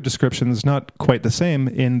similar descriptions, not quite the same,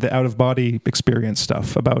 in the out-of-body experience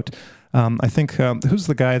stuff about, I think, who's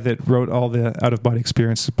the guy that wrote all the out-of-body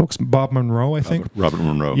experience books? Bob Monroe, I think? Robert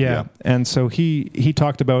Monroe, yeah. And so he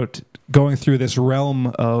talked about going through this realm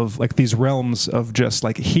of, like, these realms of just,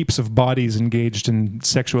 like, heaps of bodies engaged in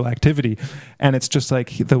sexual activity. And it's just,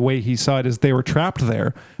 like, the way he saw it is they were trapped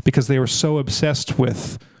there because they were so obsessed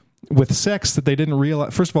with sex that they didn't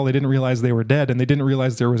realize, first of all, they didn't realize they were dead, and they didn't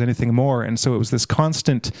realize there was anything more. And so it was this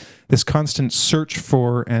constant search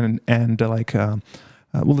for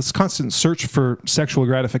this constant search for sexual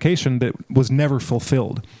gratification that was never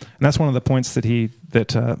fulfilled. And that's one of the points that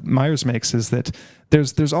Myers makes, is that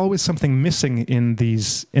there's always something missing in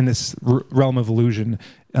this realm of illusion,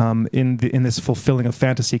 in this fulfilling of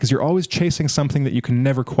fantasy, because you're always chasing something that you can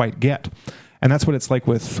never quite get. And that's what it's like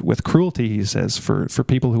with cruelty, he says, for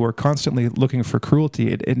people who are constantly looking for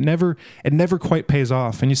cruelty. It never quite pays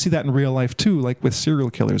off. And you see that in real life too, like with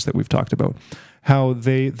serial killers that we've talked about, how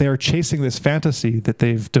they are chasing this fantasy that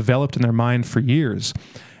they've developed in their mind for years.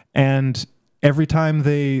 And every time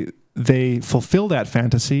they fulfill that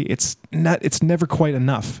fantasy, it's never quite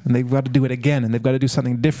enough, and they've got to do it again, and they've got to do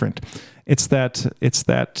something different. It's that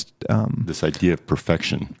this idea of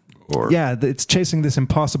perfection. It's chasing this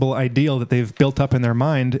impossible ideal that they've built up in their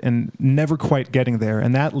mind and never quite getting there,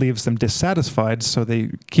 and that leaves them dissatisfied, so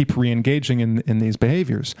they keep re-engaging in these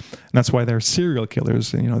behaviors. And that's why they're serial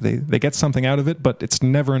killers. They get something out of it, but it's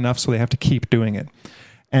never enough, so they have to keep doing it.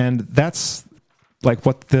 And that's like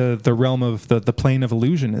what the realm of the plane of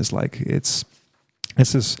illusion is like. It's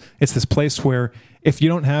this place where if you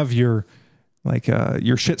don't have your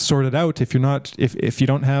shit sorted out, if you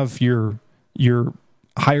don't have your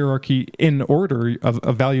hierarchy in order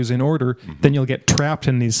of values in order, then you'll get trapped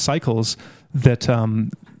in these cycles that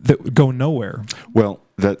go nowhere. Well,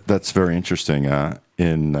 that's very interesting.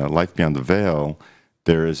 In Life Beyond the Veil,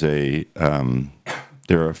 there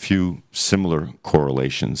are a few similar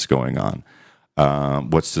correlations going on.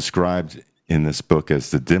 What's described in this book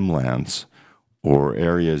as the dim lands, or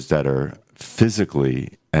areas that are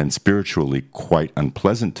physically and spiritually quite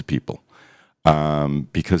unpleasant to people,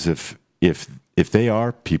 because if they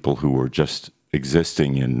are people who are just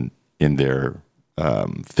existing in their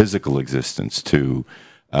physical existence to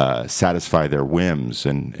satisfy their whims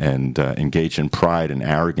and engage in pride and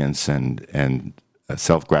arrogance and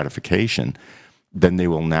self-gratification, then they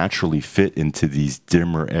will naturally fit into these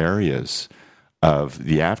dimmer areas of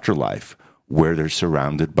the afterlife where they're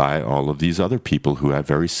surrounded by all of these other people who have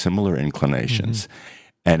very similar inclinations.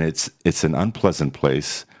 And it's an unpleasant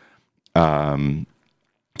place.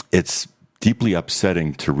 It's deeply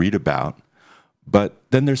upsetting to read about. But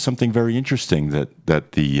then there's something very interesting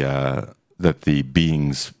that the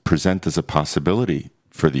beings present as a possibility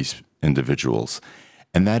for these individuals,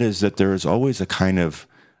 and that is that there is always a kind of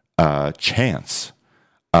chance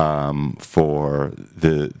for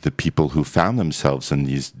the people who found themselves in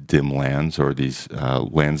these dim lands or these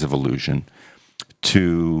lands of illusion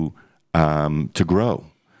to grow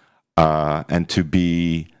and to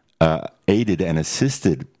be aided and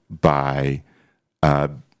assisted by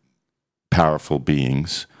powerful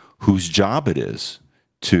beings whose job it is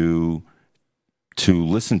to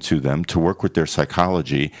listen to them, to work with their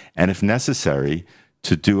psychology, and if necessary,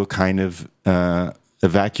 to do a kind of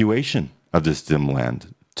evacuation of this dim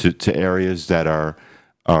land to areas that are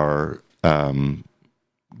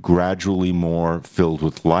gradually more filled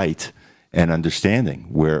with light and understanding,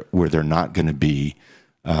 where they're not going to be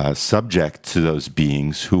subject to those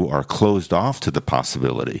beings who are closed off to the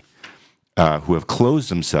possibility, who have closed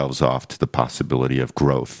themselves off to the possibility of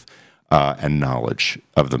growth and knowledge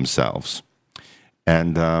of themselves.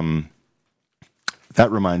 And that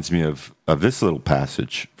reminds me of this little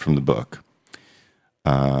passage from the book.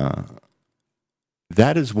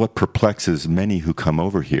 That is what perplexes many who come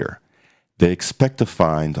over here. They expect to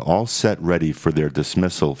find all set ready for their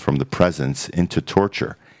dismissal from the presence into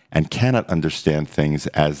torture, and cannot understand things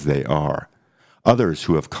as they are. Others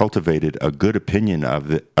who have cultivated a good opinion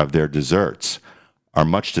of their deserts are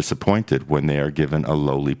much disappointed when they are given a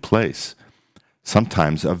lowly place,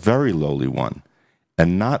 sometimes a very lowly one,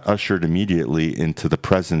 and not ushered immediately into the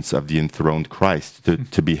presence of the enthroned Christ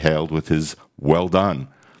to be hailed with his "well done."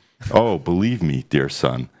 Oh, believe me, dear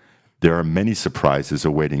son, there are many surprises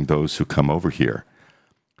awaiting those who come over here,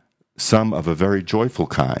 some of a very joyful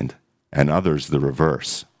kind, and others the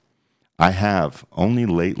reverse. I have, only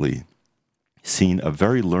lately, seen a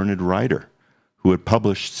very learned writer who had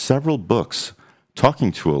published several books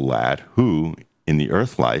talking to a lad who, in the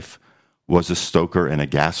earth life, was a stoker in a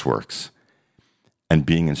gasworks, and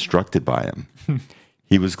being instructed by him.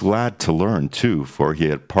 He was glad to learn, too, for he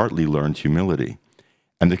had partly learned humility.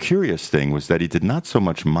 And the curious thing was that he did not so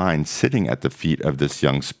much mind sitting at the feet of this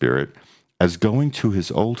young spirit as going to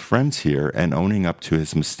his old friends here and owning up to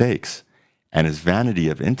his mistakes and his vanity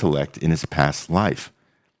of intellect in his past life.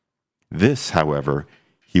 This, however,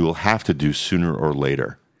 he will have to do sooner or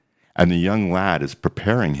later, and the young lad is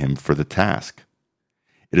preparing him for the task.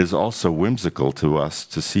 It is also whimsical to us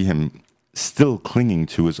to see him still clinging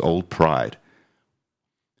to his old pride,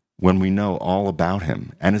 when we know all about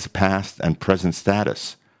him and his past and present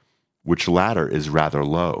status, which latter is rather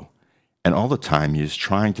low, and all the time he is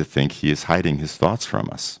trying to think he is hiding his thoughts from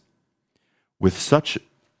us. With such,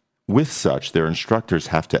 their instructors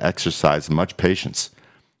have to exercise much patience,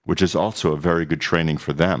 which is also a very good training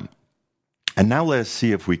for them. And now let us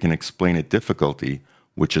see if we can explain a difficulty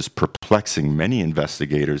which is perplexing many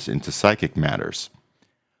investigators into psychic matters.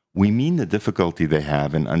 We mean the difficulty they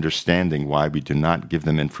have in understanding why we do not give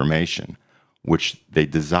them information which they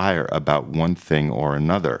desire about one thing or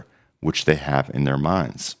another which they have in their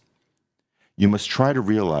minds. You must try to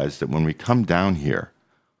realize that when we come down here,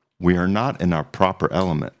 we are not in our proper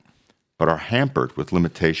element, but are hampered with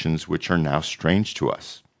limitations which are now strange to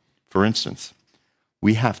us. For instance,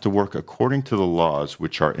 we have to work according to the laws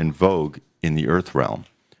which are in vogue in the earth realm,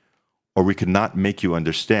 or we could not make you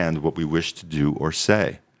understand what we wish to do or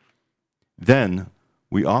say. Then,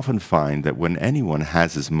 we often find that when anyone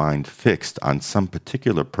has his mind fixed on some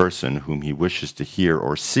particular person whom he wishes to hear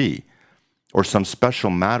or see, or some special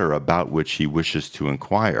matter about which he wishes to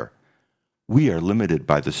inquire, we are limited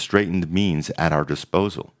by the straitened means at our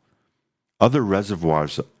disposal. Other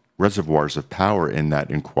reservoirs of power in that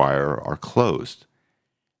inquirer are closed,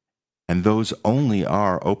 and those only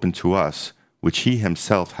are open to us which he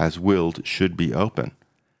himself has willed should be open.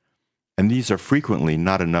 And these are frequently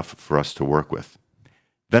not enough for us to work with.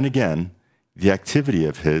 Then again, the activity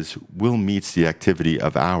of his will meets the activity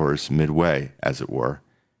of ours midway, as it were,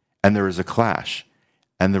 and there is a clash,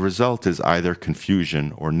 and the result is either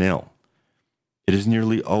confusion or nil. It is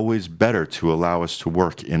nearly always better to allow us to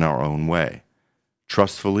work in our own way,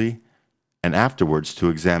 trustfully, and afterwards to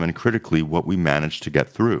examine critically what we manage to get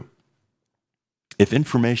through. If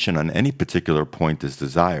information on any particular point is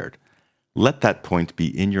desired, let that point be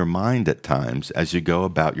in your mind at times as you go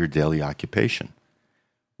about your daily occupation.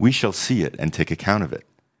 We shall see it and take account of it,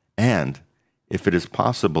 and, if it is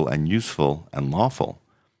possible and useful and lawful,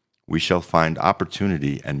 we shall find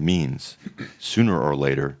opportunity and means, sooner or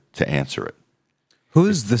later, to answer it. Who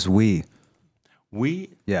is this we?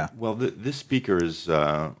 We? Yeah. Well, this speaker is,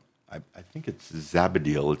 I think it's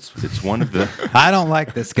Zabadiel. It's one of the. I don't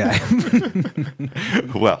like this guy.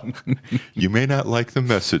 Well, you may not like the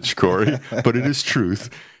message, Corey, but it is truth.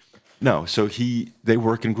 No, so they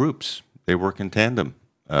work in groups. They work in tandem,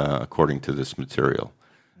 according to this material.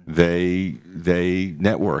 They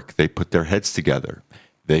network. They put their heads together.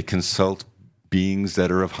 They consult beings that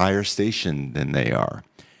are of higher station than they are,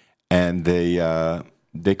 and they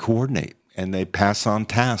coordinate and they pass on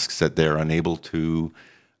tasks that they're unable to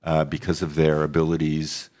because of their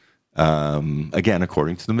abilities. Again,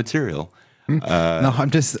 according to the material. No, I'm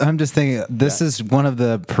just thinking this is one of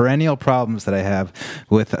the perennial problems that I have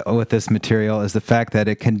with this material is the fact that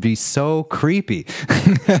it can be so creepy.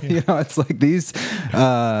 It's like these,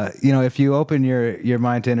 if you open your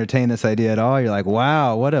mind to entertain this idea at all, you're like,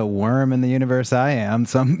 wow, what a worm in the universe I am.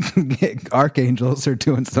 Some archangels are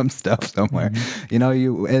doing some stuff somewhere.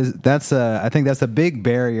 Mm-hmm. I think that's a big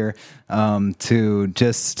barrier to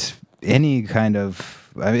just any kind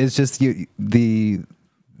of. It's just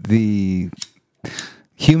the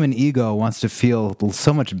human ego wants to feel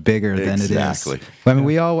so much bigger than it is. Exactly. I mean,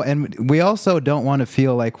 we also don't want to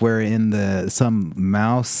feel like we're in some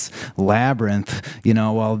mouse labyrinth,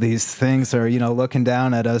 while these things are, looking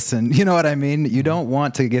down at us, and you know what I mean? You don't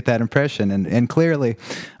want to get that impression. And clearly,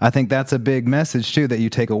 I think that's a big message too that you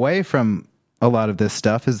take away from a lot of this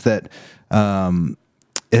stuff is that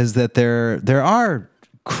there are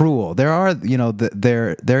cruel. There are,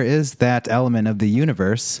 there is that element of the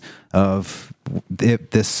universe of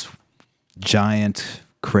this giant,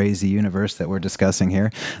 crazy universe that we're discussing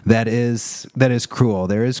here that is cruel.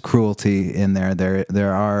 There is cruelty in there.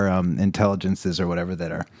 There are intelligences or whatever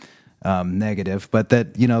that are negative, but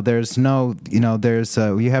that there's no,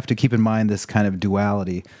 you have to keep in mind this kind of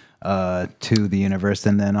duality to the universe,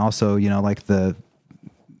 and then also like the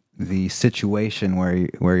situation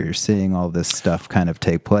where you're seeing all this stuff kind of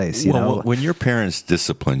take place. When your parents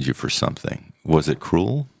disciplined you for something, was it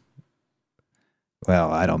cruel?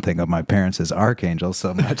 Well, I don't think of my parents as archangels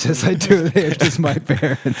so much as I do they're just my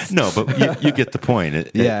parents. No, but you get the point.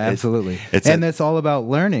 Absolutely. It's all about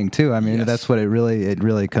learning too. I mean, yes. That's what it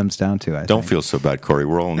really comes down to. I don't feel so bad, Corey.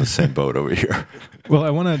 We're all in the same boat over here. Well,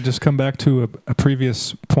 I want to just come back to a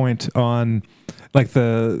previous point on like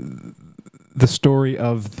the story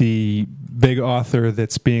of the big author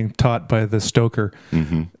that's being taught by the stoker.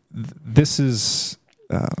 Mm-hmm. This is,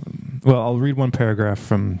 I'll read one paragraph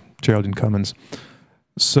from Geraldine Cummins.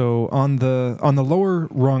 So on the lower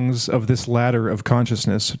rungs of this ladder of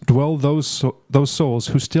consciousness dwell those souls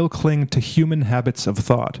who still cling to human habits of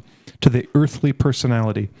thought, to the earthly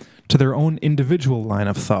personality, to their own individual line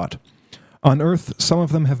of thought. On earth, some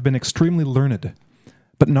of them have been extremely learned,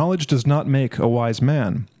 but knowledge does not make a wise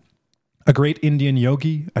man. A great Indian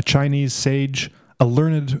yogi, a Chinese sage, a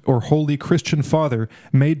learned or holy Christian father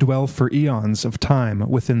may dwell for eons of time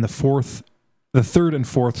within the third and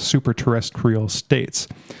fourth superterrestrial states.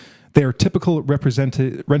 They are typical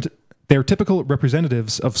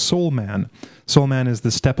representatives of soul man. Soul man is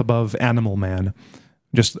the step above animal man,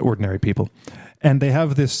 just ordinary people. And they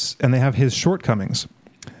have his shortcomings.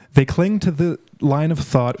 They cling to the line of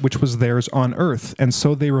thought which was theirs on earth, and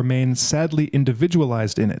so they remain sadly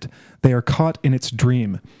individualized in it. They are caught in its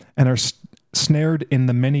dream, and are snared in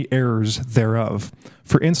the many errors thereof.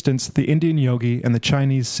 For instance, the Indian yogi and the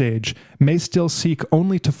Chinese sage may still seek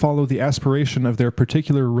only to follow the aspiration of their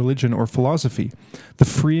particular religion or philosophy, the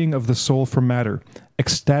freeing of the soul from matter,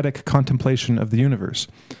 ecstatic contemplation of the universe.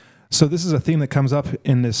 So this is a theme that comes up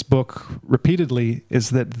in this book repeatedly, is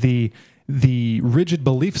that the rigid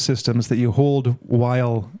belief systems that you hold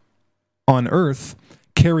while on earth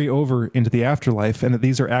carry over into the afterlife, and that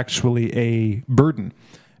these are actually a burden.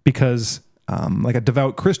 Because like a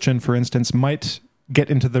devout Christian, for instance, might get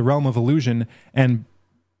into the realm of illusion and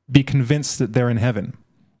be convinced that they're in heaven.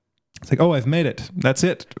 It's like, oh, I've made it. That's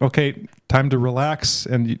it. Okay, time to relax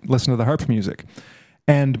and listen to the harp music.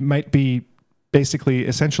 And might be basically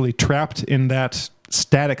essentially trapped in that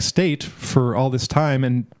static state for all this time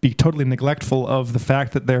and be totally neglectful of the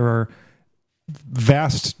fact that there are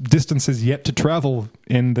vast distances yet to travel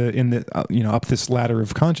in the up this ladder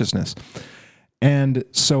of consciousness. And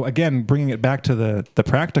so again, bringing it back to the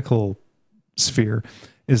practical sphere,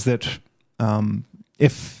 is that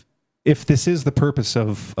if this is the purpose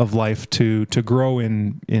of life, to grow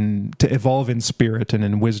to evolve in spirit and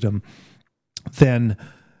in wisdom, then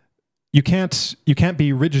you can't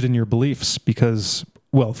be rigid in your beliefs, because,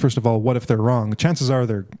 well, first of all, what if they're wrong? Chances are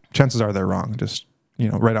they're wrong, just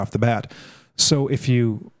right off the bat. So if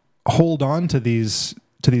you hold on to these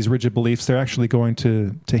rigid beliefs, they're actually going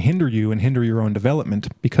to hinder you and hinder your own development,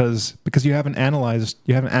 because you haven't analyzed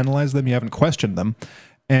them, you haven't questioned them,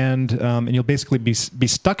 and you'll basically be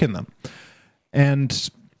stuck in them. And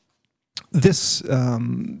this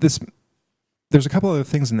there's a couple other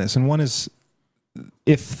things in this, and one is,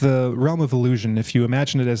 if the realm of illusion, if you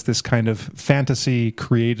imagine it as this kind of fantasy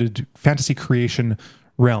creation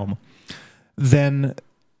realm, then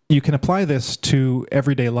you can apply this to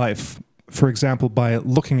everyday life. For example, by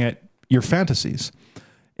looking at your fantasies.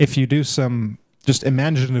 If you do some just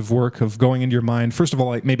imaginative work of going into your mind, first of all,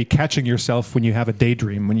 like maybe catching yourself when you have a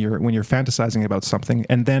daydream, when you're fantasizing about something,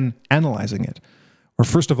 and then analyzing it. Or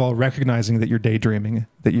first of all, recognizing that you're daydreaming,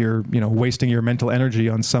 that you're, wasting your mental energy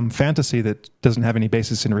on some fantasy that doesn't have any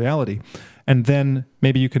basis in reality. And then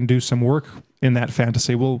maybe you can do some work in that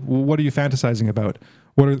fantasy. Well, what are you fantasizing about?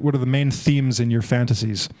 What are the main themes in your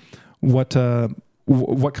fantasies? What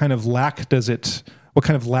kind of lack does it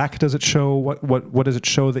show? What does it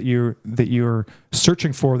show that you're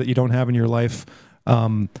searching for that you don't have in your life?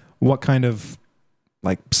 What kind of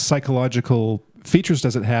like psychological features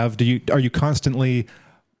does it have? Are you constantly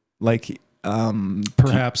like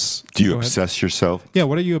perhaps do you obsess yourself? Yeah,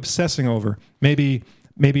 what are you obsessing over? Maybe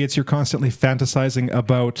it's you're constantly fantasizing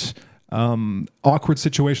about awkward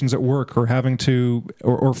situations at work, or having to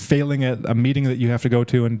or failing at a meeting that you have to go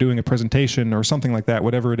to and doing a presentation or something like that,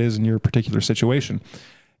 whatever it is in your particular situation.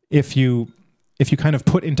 If you kind of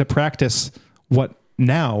put into practice what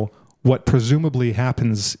presumably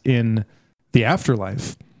happens in the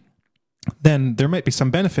afterlife, then there might be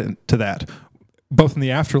some benefit to that, both in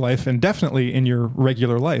the afterlife and definitely in your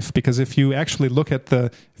regular life. Because if you actually look at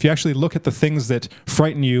the things that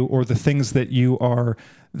frighten you, or the things that you are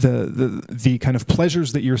the kind of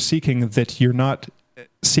pleasures that you're seeking that you're not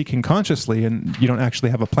seeking consciously, and you don't actually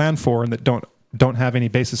have a plan for, and that don't have any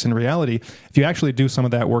basis in reality, if you actually do some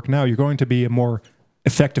of that work now, you're going to be a more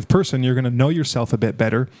effective person. You're going to know yourself a bit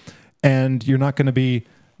better, and you're not going to be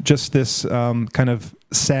just this kind of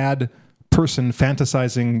sad person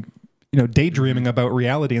fantasizing, daydreaming about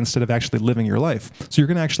reality instead of actually living your life. So you're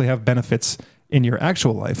going to actually have benefits in your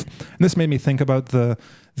actual life. And this made me think about the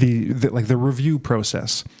review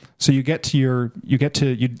process. So you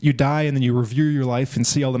die, and then you review your life and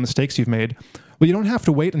see all the mistakes you've made. Well, you don't have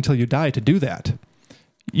to wait until you die to do that.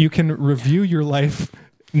 You can review your life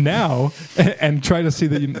now and try to see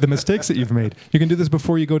the mistakes that you've made. You can do this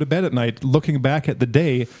before you go to bed at night, looking back at the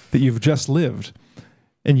day that you've just lived.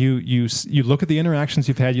 And you look at the interactions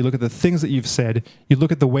you've had, you look at the things that you've said, you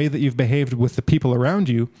look at the way that you've behaved with the people around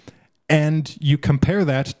you, and you compare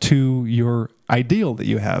that to your ideal that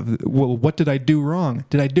you have. Well, what did I do wrong?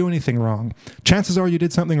 Did I do anything wrong? Chances are you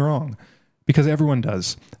did something wrong, because everyone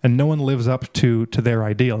does, and no one lives up to their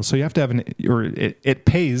ideal. So you have to have it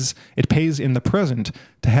pays in the present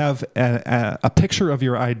to have a picture of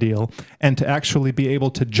your ideal, and to actually be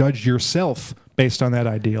able to judge yourself based on that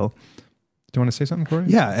ideal. Do you want to say something, Corey?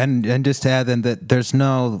 Yeah, and just to add then that there's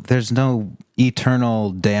no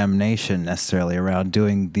eternal damnation necessarily around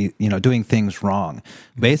doing things wrong.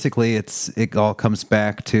 Basically, it all comes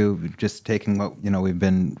back to just taking what we've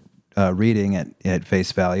been reading at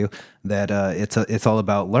face value, that it's all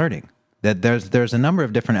about learning. That there's a number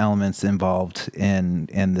of different elements involved in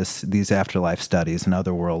these afterlife studies and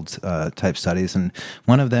other worlds type studies, and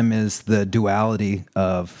one of them is the duality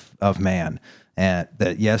of man. And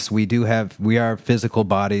that, yes, we are physical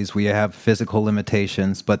bodies, we have physical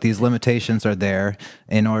limitations, but these limitations are there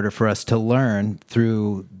in order for us to learn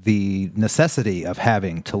through the necessity of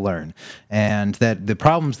having to learn. And that the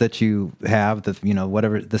problems that you have,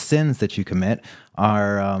 whatever the sins that you commit,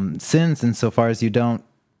 are sins insofar as you don't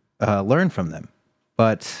learn from them.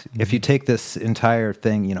 But if you take this entire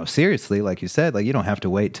thing, seriously, like you said, like you don't have to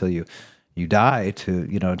wait till you die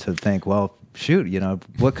to think, well, shoot,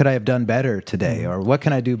 what could I have done better today? Or what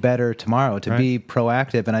can I do better tomorrow to be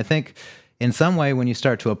proactive? And I think in some way, when you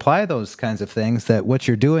start to apply those kinds of things, that what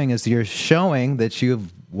you're doing is you're showing that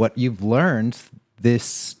what you've learned,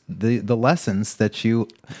 the lessons that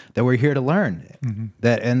we're here to learn. Mm-hmm.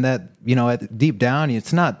 That deep down,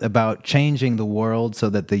 it's not about changing the world so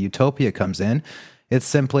that the utopia comes in. It's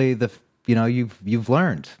simply you've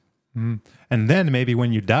learned. Mm-hmm. And then maybe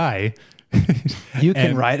when you die, you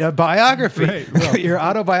can write a biography, right, well, your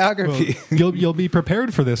autobiography. Well, you'll be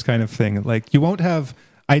prepared for this kind of thing. Like you won't have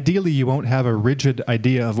a rigid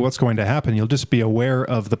idea of what's going to happen. You'll just be aware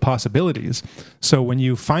of the possibilities. So when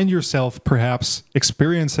you find yourself perhaps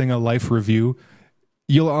experiencing a life review,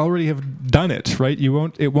 you'll already have done it, right?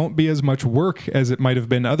 It won't be as much work as it might have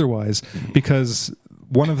been otherwise, because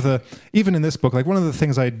even in this book, like one of the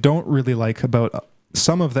things I don't really like about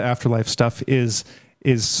some of the afterlife stuff is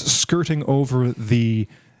skirting over the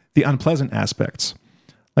unpleasant aspects.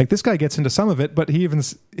 Like this guy gets into some of it, but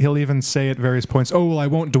he'll even say at various points, "Oh, well, I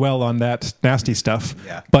won't dwell on that nasty stuff."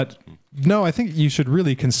 Yeah. But no, I think you should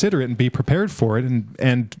really consider it and be prepared for it.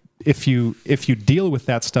 And if you deal with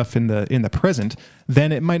that stuff in the present,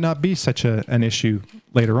 then it might not be such an issue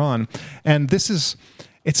later on. And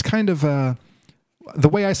it's kind of the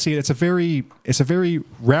way I see it. It's a very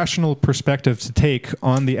rational perspective to take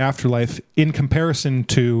on the afterlife in comparison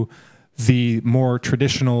to the more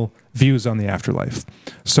traditional views on the afterlife.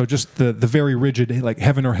 So just the very rigid, like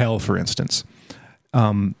heaven or hell, for instance.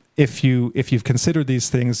 If you've considered these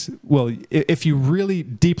things, well, if you really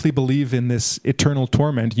deeply believe in this eternal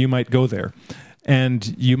torment, you might go there,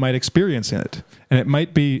 and you might experience it, and it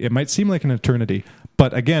might seem like an eternity.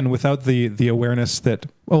 But again, without the awareness that,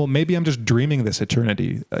 well, maybe I'm just dreaming this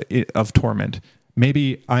eternity of torment.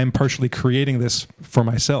 Maybe I'm partially creating this for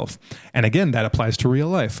myself. And again, that applies to real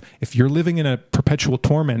life. If you're living in a perpetual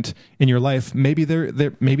torment in your life, maybe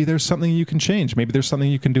there's something you can change. Maybe there's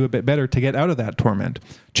something you can do a bit better to get out of that torment.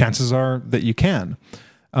 Chances are that you can,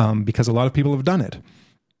 because a lot of people have done it.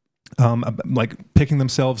 Like picking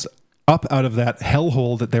themselves up out of that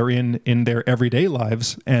hellhole that they're in their everyday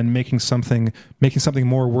lives and making something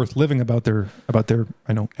more worth living about their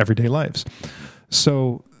everyday lives.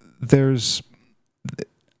 So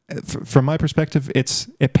from my perspective,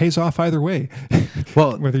 it pays off either way.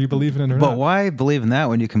 Well, whether you believe in it or not. But why believe in that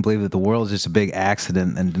when you can believe that the world is just a big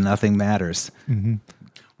accident and nothing matters? Mm-hmm.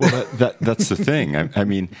 Well, that's the thing. I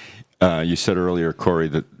mean, you said earlier, Corey,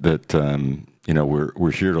 that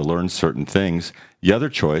we're here to learn certain things. The other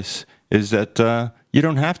choice is that you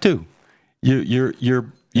don't have to. The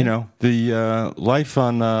life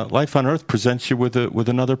on Earth presents you with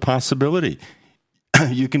another possibility.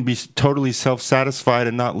 You can be totally self-satisfied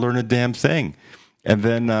and not learn a damn thing, and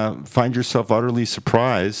then find yourself utterly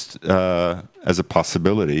surprised as a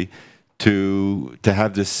possibility to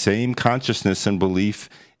have this same consciousness and belief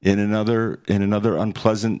in another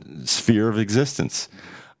unpleasant sphere of existence.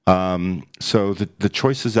 So the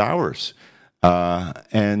choice is ours,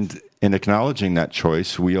 and in acknowledging that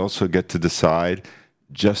choice, we also get to decide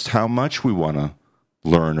just how much we want to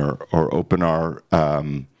learn or open our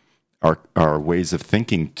ways of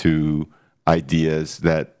thinking to ideas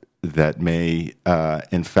that may,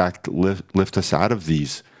 in fact, lift us out of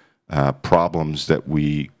these problems that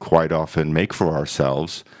we quite often make for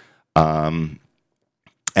ourselves. And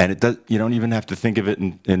you don't even have to think of it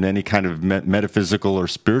in any kind of metaphysical or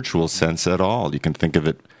spiritual sense at all. You can think of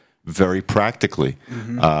it very practically,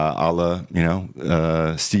 a la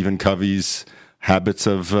Stephen Covey's Habits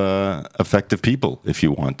of Effective People, if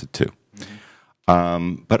you wanted to.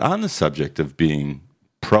 But on the subject of being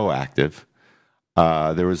proactive,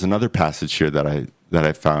 there was another passage here that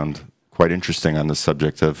I found quite interesting on the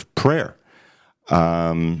subject of prayer,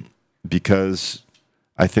 because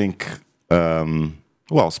I think,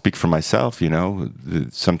 I'll speak for myself.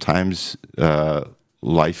 Sometimes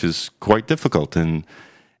life is quite difficult, and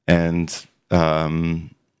in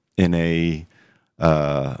a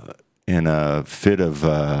fit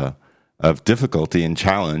of difficulty and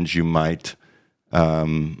challenge, you might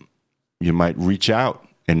reach out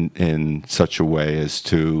in such a way as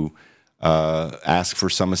to ask for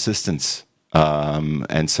some assistance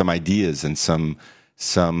and some ideas and some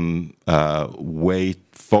way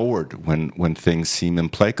forward when things seem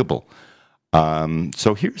implacable.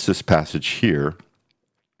 So here's this passage here.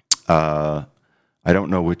 I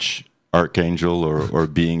don't know which archangel or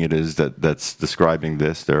being it is that's describing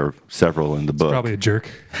this. There are several in the book. Probably a jerk.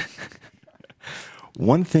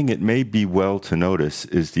 One thing it may be well to notice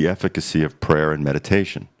is the efficacy of prayer and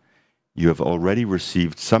meditation. You have already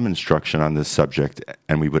received some instruction on this subject,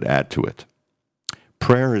 and we would add to it.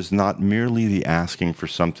 Prayer is not merely the asking for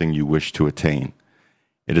something you wish to attain.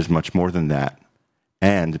 It is much more than that.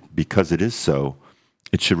 And because it is so,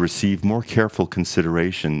 it should receive more careful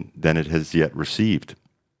consideration than it has yet received.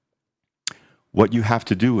 What you have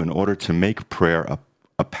to do in order to make prayer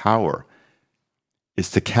a power is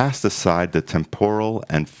to cast aside the temporal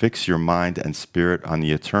and fix your mind and spirit on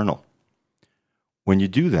the eternal. When you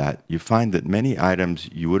do that, you find that many items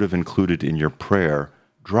you would have included in your prayer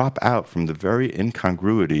drop out from the very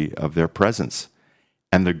incongruity of their presence,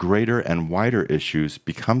 and the greater and wider issues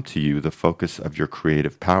become to you the focus of your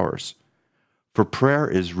creative powers. For prayer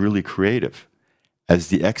is really creative, as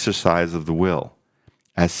the exercise of the will,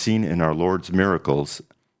 as seen in our Lord's miracles,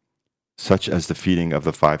 such as the feeding of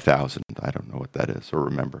the 5,000. I don't know what that is or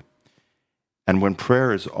remember. And when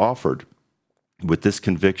prayer is offered with this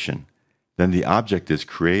conviction, then the object is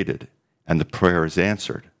created and the prayer is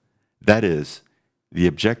answered. That is, the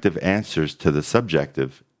objective answers to the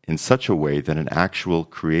subjective in such a way that an actual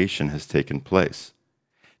creation has taken place.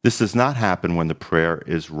 This does not happen when the prayer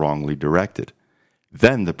is wrongly directed.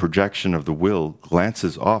 Then the projection of the will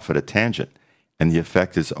glances off at a tangent, and the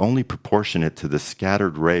effect is only proportionate to the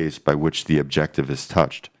scattered rays by which the objective is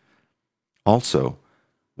touched. Also,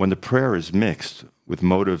 when the prayer is mixed with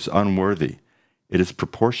motives unworthy, it is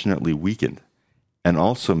proportionately weakened, and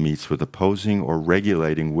also meets with opposing or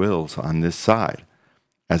regulating wills on this side,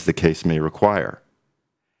 as the case may require.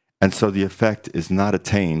 And so the effect is not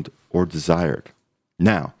attained or desired.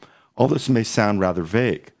 Now, all this may sound rather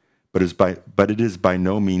vague, but it is by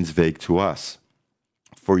no means vague to us.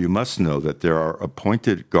 For you must know that there are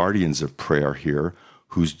appointed guardians of prayer here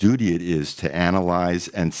whose duty it is to analyze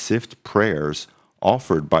and sift prayers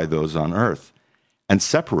offered by those on earth, and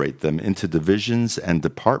separate them into divisions and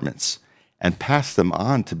departments, and pass them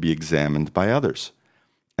on to be examined by others,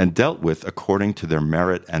 and dealt with according to their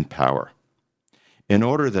merit and power. In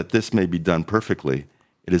order that this may be done perfectly,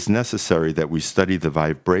 it is necessary that we study the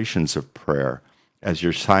vibrations of prayer, as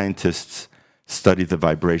your scientists study the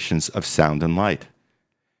vibrations of sound and light.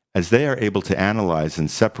 As they are able to analyze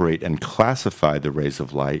and separate and classify the rays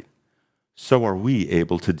of light, so are we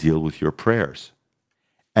able to deal with your prayers.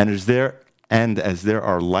 And as there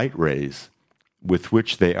are light rays with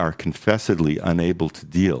which they are confessedly unable to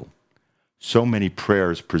deal, so many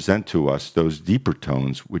prayers present to us those deeper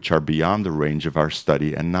tones which are beyond the range of our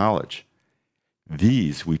study and knowledge.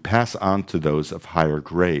 These we pass on to those of higher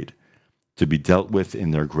grade, to be dealt with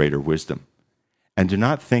in their greater wisdom. And do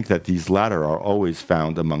not think that these latter are always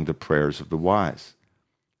found among the prayers of the wise.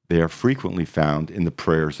 They are frequently found in the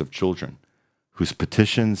prayers of children, whose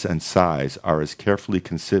petitions and sighs are as carefully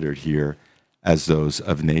considered here as those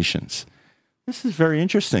of nations. This is very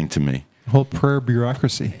interesting to me. Whole prayer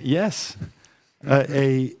bureaucracy. Yes, well,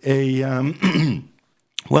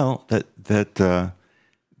 that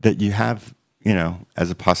you have,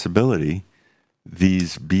 as a possibility,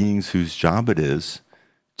 these beings whose job it is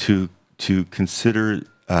to consider,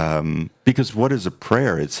 because what is a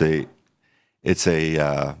prayer? It's a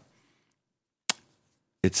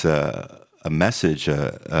message,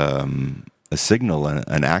 a signal,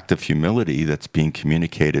 an act of humility that's being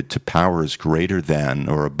communicated to powers greater than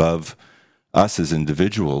or above us as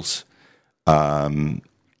individuals, and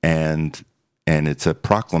it's a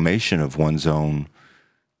proclamation of one's own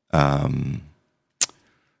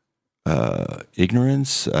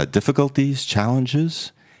ignorance, difficulties,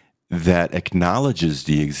 challenges, that acknowledges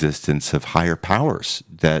the existence of higher powers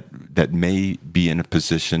that may be in a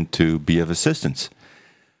position to be of assistance.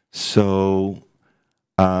 So,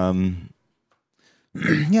 and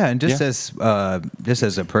just as a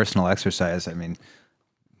personal exercise, I mean,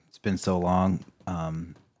 it's been so long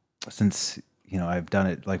since I've done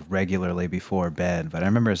it like regularly before bed. But I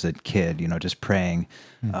remember as a kid, just praying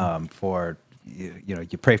for. You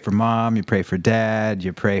pray for mom, you pray for dad,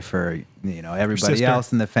 you pray for everybody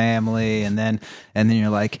else in the family, and then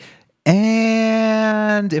you're like,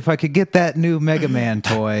 and if I could get that new Mega Man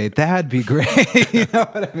toy, that'd be great. You know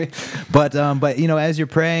what I mean? But as you're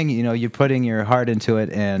praying, you're putting your heart into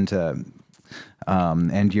it, and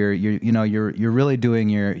you're really doing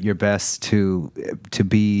your best to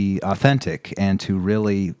be authentic and to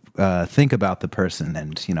really think about the person,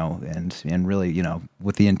 and really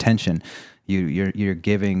with the intention. You're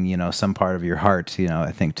giving some part of your heart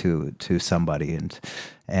I think to somebody,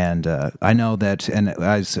 and I know that, and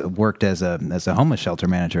I worked as a homeless shelter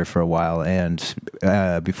manager for a while, and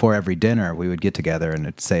before every dinner we would get together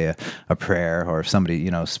and say a prayer, or if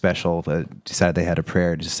somebody special decided they had a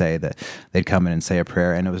prayer to say, that they'd come in and say a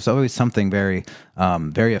prayer, and it was always something very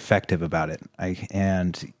very effective about it.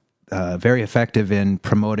 Very effective in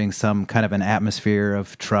promoting some kind of an atmosphere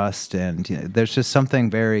of trust, and there's just something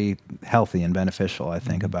very healthy and beneficial, I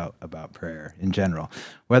think, about prayer in general.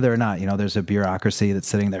 Whether or not there's a bureaucracy that's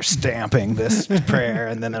sitting there stamping this prayer,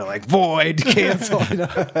 and then they're like, void, cancel.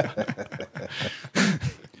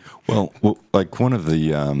 Well, like one of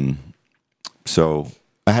the so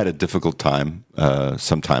I had a difficult time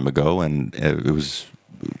some time ago, and it was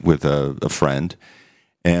with a friend,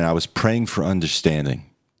 and I was praying for understanding.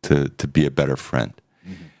 To be a better friend,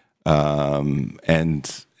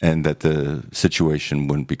 and that the situation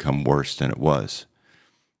wouldn't become worse than it was.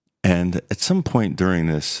 And at some point during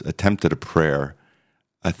this attempt at a prayer,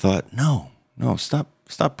 I thought, no, stop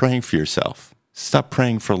praying for yourself. Stop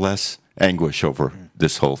praying for less anguish over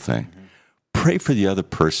this whole thing. Pray for the other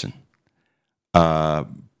person. Pray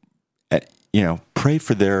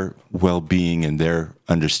for their well-being and their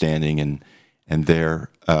understanding and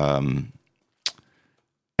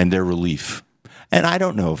their relief. And I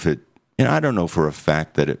don't know if I don't know for a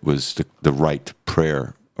fact that it was the right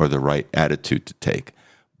prayer or the right attitude to take,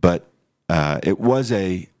 but it was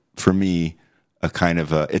a for me, a kind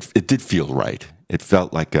of it did feel right. It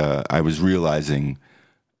felt like I was realizing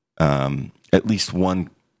at least one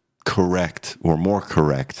correct or more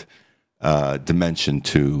correct dimension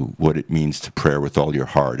to what it means to prayer with all your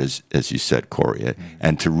heart, as you said, Corey,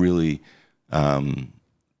 and to really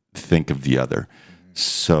think of the other.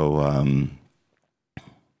 So,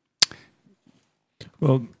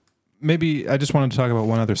 well, maybe I just wanted to talk about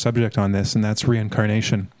one other subject on this, and that's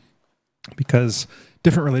reincarnation, because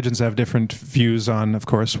different religions have different views on, of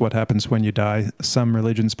course, what happens when you die. Some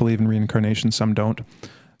religions believe in reincarnation, some don't.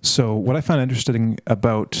 So what I found interesting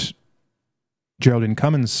about Geraldine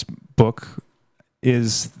Cummins' book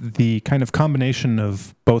is the kind of combination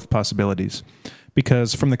of both possibilities.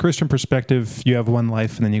 Because from the Christian perspective, you have one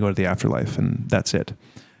life and then you go to the afterlife, and that's it.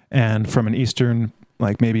 And from an Eastern,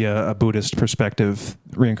 like maybe a Buddhist perspective,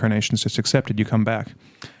 reincarnation is just accepted, you come back.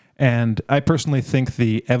 And I personally think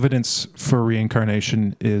the evidence for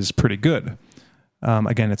reincarnation is pretty good.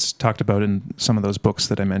 Again, it's talked about in some of those books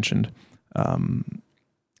that I mentioned.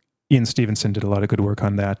 Ian Stevenson did a lot of good work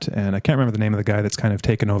on that, and I can't remember the name of the guy that's kind of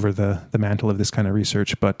taken over the mantle of this kind of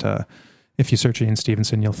research, but if you search Ian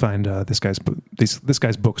Stevenson, you'll find this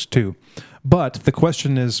guy's books too. But the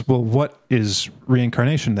question is, well, what is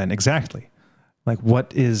reincarnation then exactly? Like,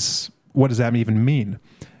 what does that even mean?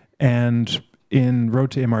 And in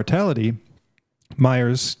Road to Immortality,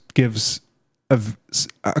 Myers gives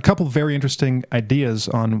a couple of very interesting ideas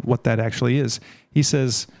on what that actually is. He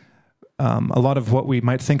says a lot of what we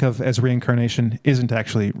might think of as reincarnation isn't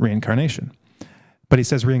actually reincarnation. But he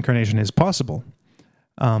says reincarnation is possible.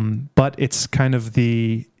 But it's kind of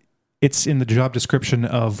it's in the job description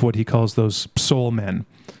of what he calls those soul men.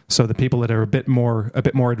 So the people that are a bit more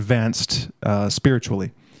advanced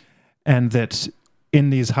spiritually. And that in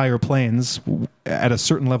these higher planes, at a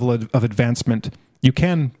certain level of advancement, you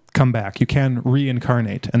can come back, you can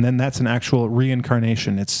reincarnate. And then that's an actual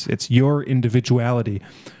reincarnation. It's your individuality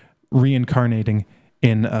reincarnating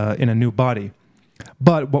in a new body.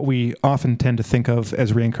 But what we often tend to think of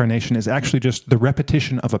as reincarnation is actually just the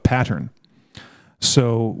repetition of a pattern.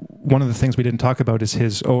 So one of the things we didn't talk about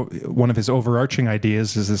is one of his overarching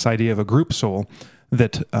ideas is this idea of a group soul,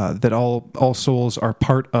 that all souls are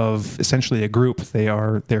part of essentially a group.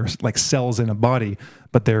 They're like cells in a body,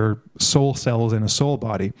 but they're soul cells in a soul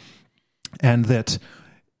body, and that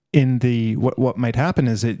in what might happen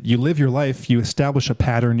is that you live your life, you establish a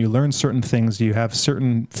pattern, you learn certain things, you have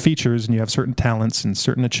certain features, and you have certain talents and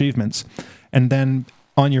certain achievements, and then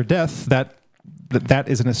on your death, that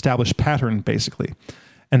is an established pattern, basically.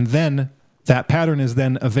 And then that pattern is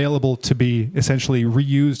then available to be essentially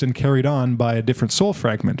reused and carried on by a different soul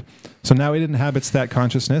fragment. So now it inhabits that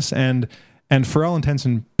consciousness, and for all intents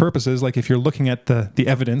and purposes, like if you're looking at the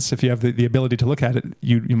evidence, if you have the ability to look at it,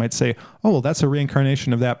 you might say, oh, well, that's a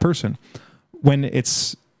reincarnation of that person. When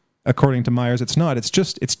it's, according to Myers, it's not. It's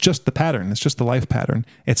just the pattern. It's just the life pattern.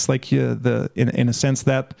 It's like in a sense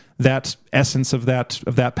that essence of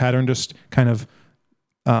that pattern just kind of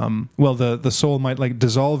the soul might like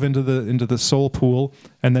dissolve into the soul pool,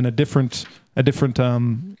 and then a different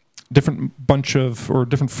bunch of or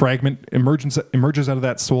different fragment emerges out of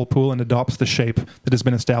that soul pool and adopts the shape that has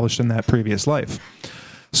been established in that previous life.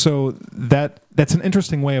 So that's an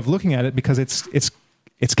interesting way of looking at it, because it's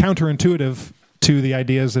counterintuitive to the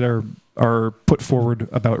ideas that are put forward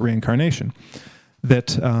about reincarnation.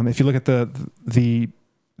 That if you look at the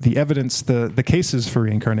evidence, the cases for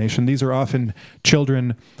reincarnation, these are often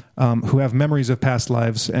children who have memories of past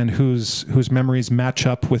lives and whose memories match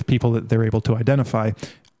up with people that they're able to identify,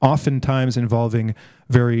 oftentimes involving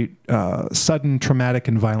very sudden, traumatic,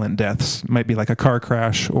 and violent deaths. It might be like a car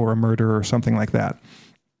crash or a murder or something like that.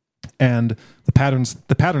 And the pattern's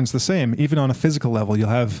the same. Even on a physical level, you'll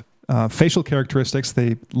have facial characteristics.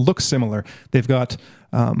 They look similar. They've got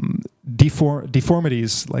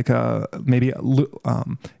deformities, like maybe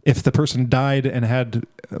if the person died and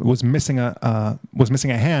was missing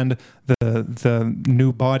a hand, the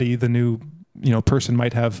new body, the new person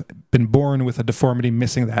might have been born with a deformity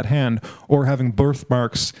missing that hand, or having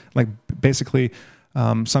birthmarks, like basically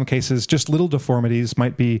some cases just little deformities,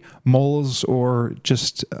 might be moles or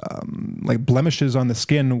just like blemishes on the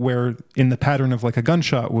skin where in the pattern of like a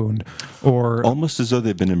gunshot wound, or almost as though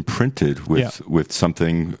they've been imprinted with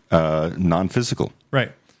something non-physical.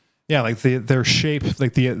 Right. Yeah, like their shape,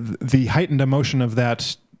 like the heightened emotion of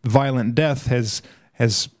that violent death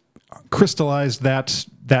has crystallized that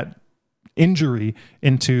injury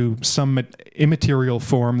into some immaterial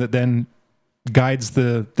form that then guides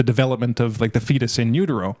the development of like the fetus in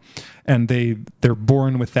utero, and they're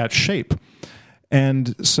born with that shape.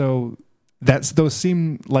 And so those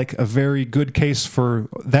seem like a very good case for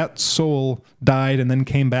that soul died and then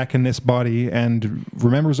came back in this body and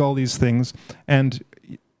remembers all these things. And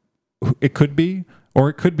it could be, or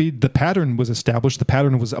it could be the pattern was established, the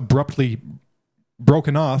pattern was abruptly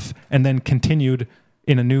broken off and then continued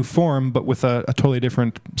in a new form, but with a totally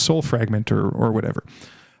different soul fragment or whatever.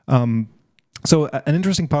 So an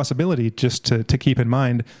interesting possibility just to keep in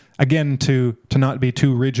mind, again, to not be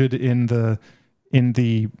too rigid in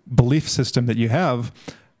the belief system that you have.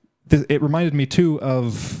 It reminded me too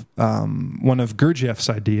of one of Gurdjieff's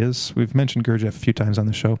ideas. We've mentioned Gurdjieff a few times on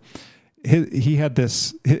the show. He had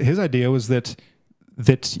this. His idea was that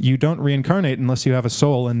you don't reincarnate unless you have a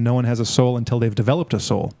soul, and no one has a soul until they've developed a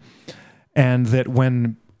soul, and that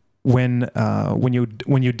when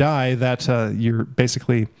you die, that you're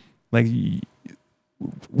basically like,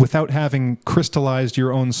 without having crystallized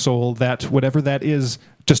your own soul, that whatever that is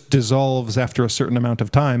just dissolves after a certain amount of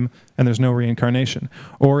time, and there's no reincarnation.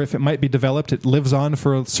 Or if it might be developed, it lives on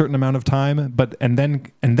for a certain amount of time, and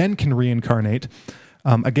then can reincarnate.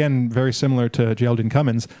 Again, very similar to Geraldine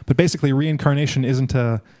Cummins, but basically reincarnation isn't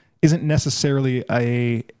necessarily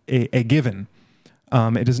a given.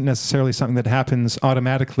 It isn't necessarily something that happens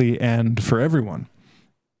automatically and for everyone.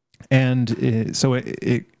 And so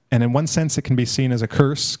and in one sense, it can be seen as a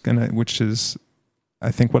curse, which is,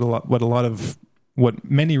 I think, what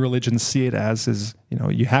many religions see it as is,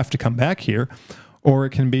 you have to come back here. Or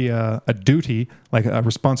it can be a duty, like a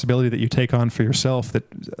responsibility that you take on for yourself, that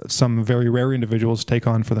some very rare individuals take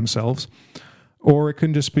on for themselves. Or it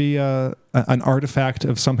can just be an artifact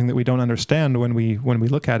of something that we don't understand when we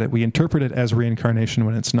look at it. We interpret it as reincarnation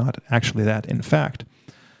when it's not actually that, in fact.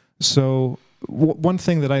 So one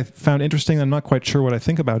thing that I found interesting, I'm not quite sure what I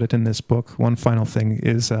think about it in this book, one final thing,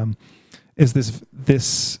 is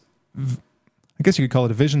this I guess you could call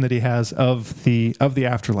it a vision that he has of the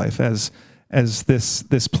afterlife as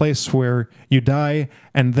this place where you die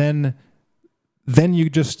and then you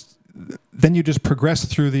just progress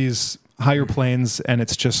through these higher planes, and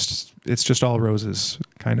it's just all roses,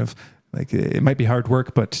 kind of. Like, it might be hard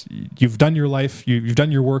work, but you've done your life, you've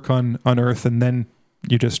done your work on Earth, and then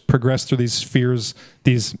you just progress through these spheres,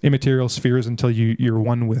 these immaterial spheres, until you're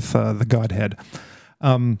one with the Godhead.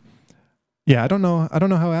 Yeah, I don't know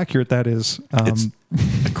how accurate that is.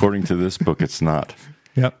 According to this book, it's not.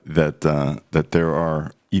 Yep. That there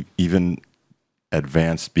are even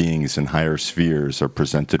advanced beings in higher spheres are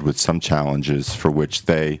presented with some challenges for which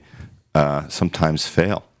they sometimes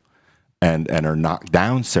fail and are knocked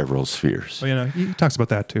down several spheres. Well, he talks about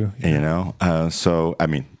that too. So I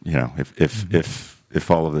mean, if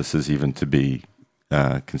all of this is even to be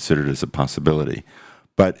considered as a possibility,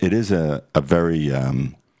 but it is a very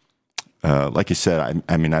like you said.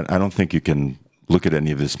 I mean, I don't think you can look at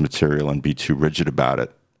any of this material and be too rigid about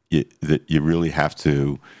it. That you really have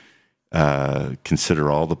to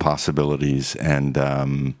consider all the possibilities and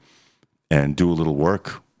do a little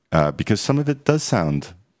work, because some of it does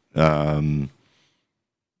sound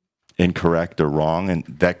incorrect or wrong, and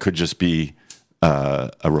that could just be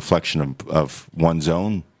a reflection of one's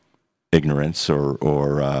own ignorance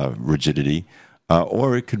or rigidity,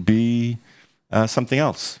 or it could be something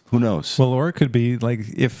else. Who knows? Well, or it could be like,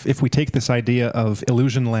 if we take this idea of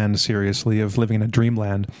illusion land seriously, of living in a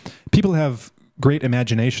dreamland, people have great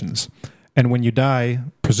imaginations. And when you die,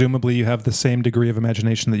 presumably you have the same degree of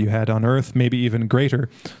imagination that you had on Earth, maybe even greater.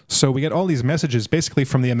 So we get all these messages basically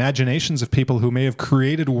from the imaginations of people who may have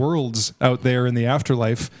created worlds out there in the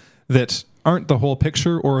afterlife that aren't the whole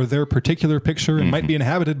picture or their particular picture, and might be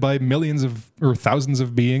inhabited by millions of or thousands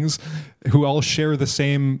of beings who all share the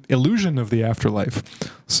same illusion of the afterlife.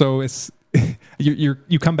 So it's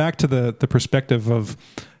you come back to the perspective of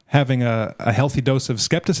having a healthy dose of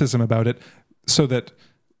skepticism about it, so that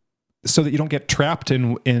you don't get trapped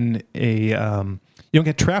in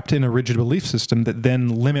a rigid belief system that then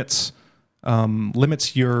limits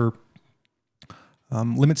your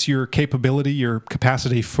capability, your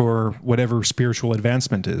capacity for whatever spiritual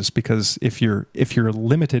advancement is. Because if you're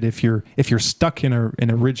limited, if you're stuck in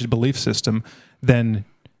a rigid belief system, then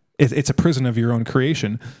it's a prison of your own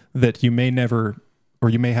creation that you may never, or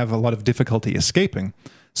you may have a lot of difficulty escaping.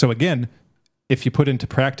 So again, if you put into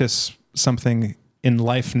practice something in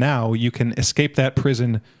life now, you can escape that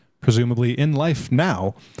prison, presumably in life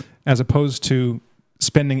now, as opposed to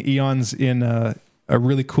spending eons in a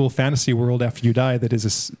really cool fantasy world after you die that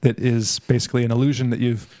is basically an illusion that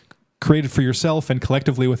you've created for yourself and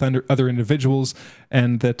collectively with other individuals,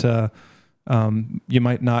 and that you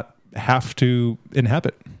might not have to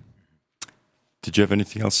inhabit. Did you have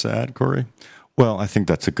anything else to add, Corey? Well, I think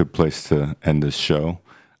that's a good place to end this show.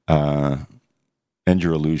 end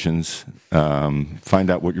your illusions. Find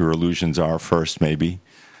out what your illusions are first, maybe.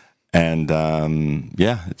 And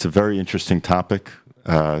it's a very interesting topic,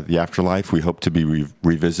 the afterlife. We hope to be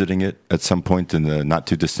revisiting it at some point in the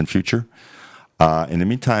not-too-distant future. In the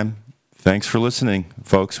meantime, thanks for listening,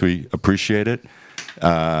 folks. We appreciate it.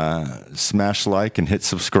 Smash like and hit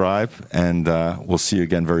subscribe, and we'll see you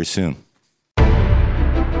again very soon.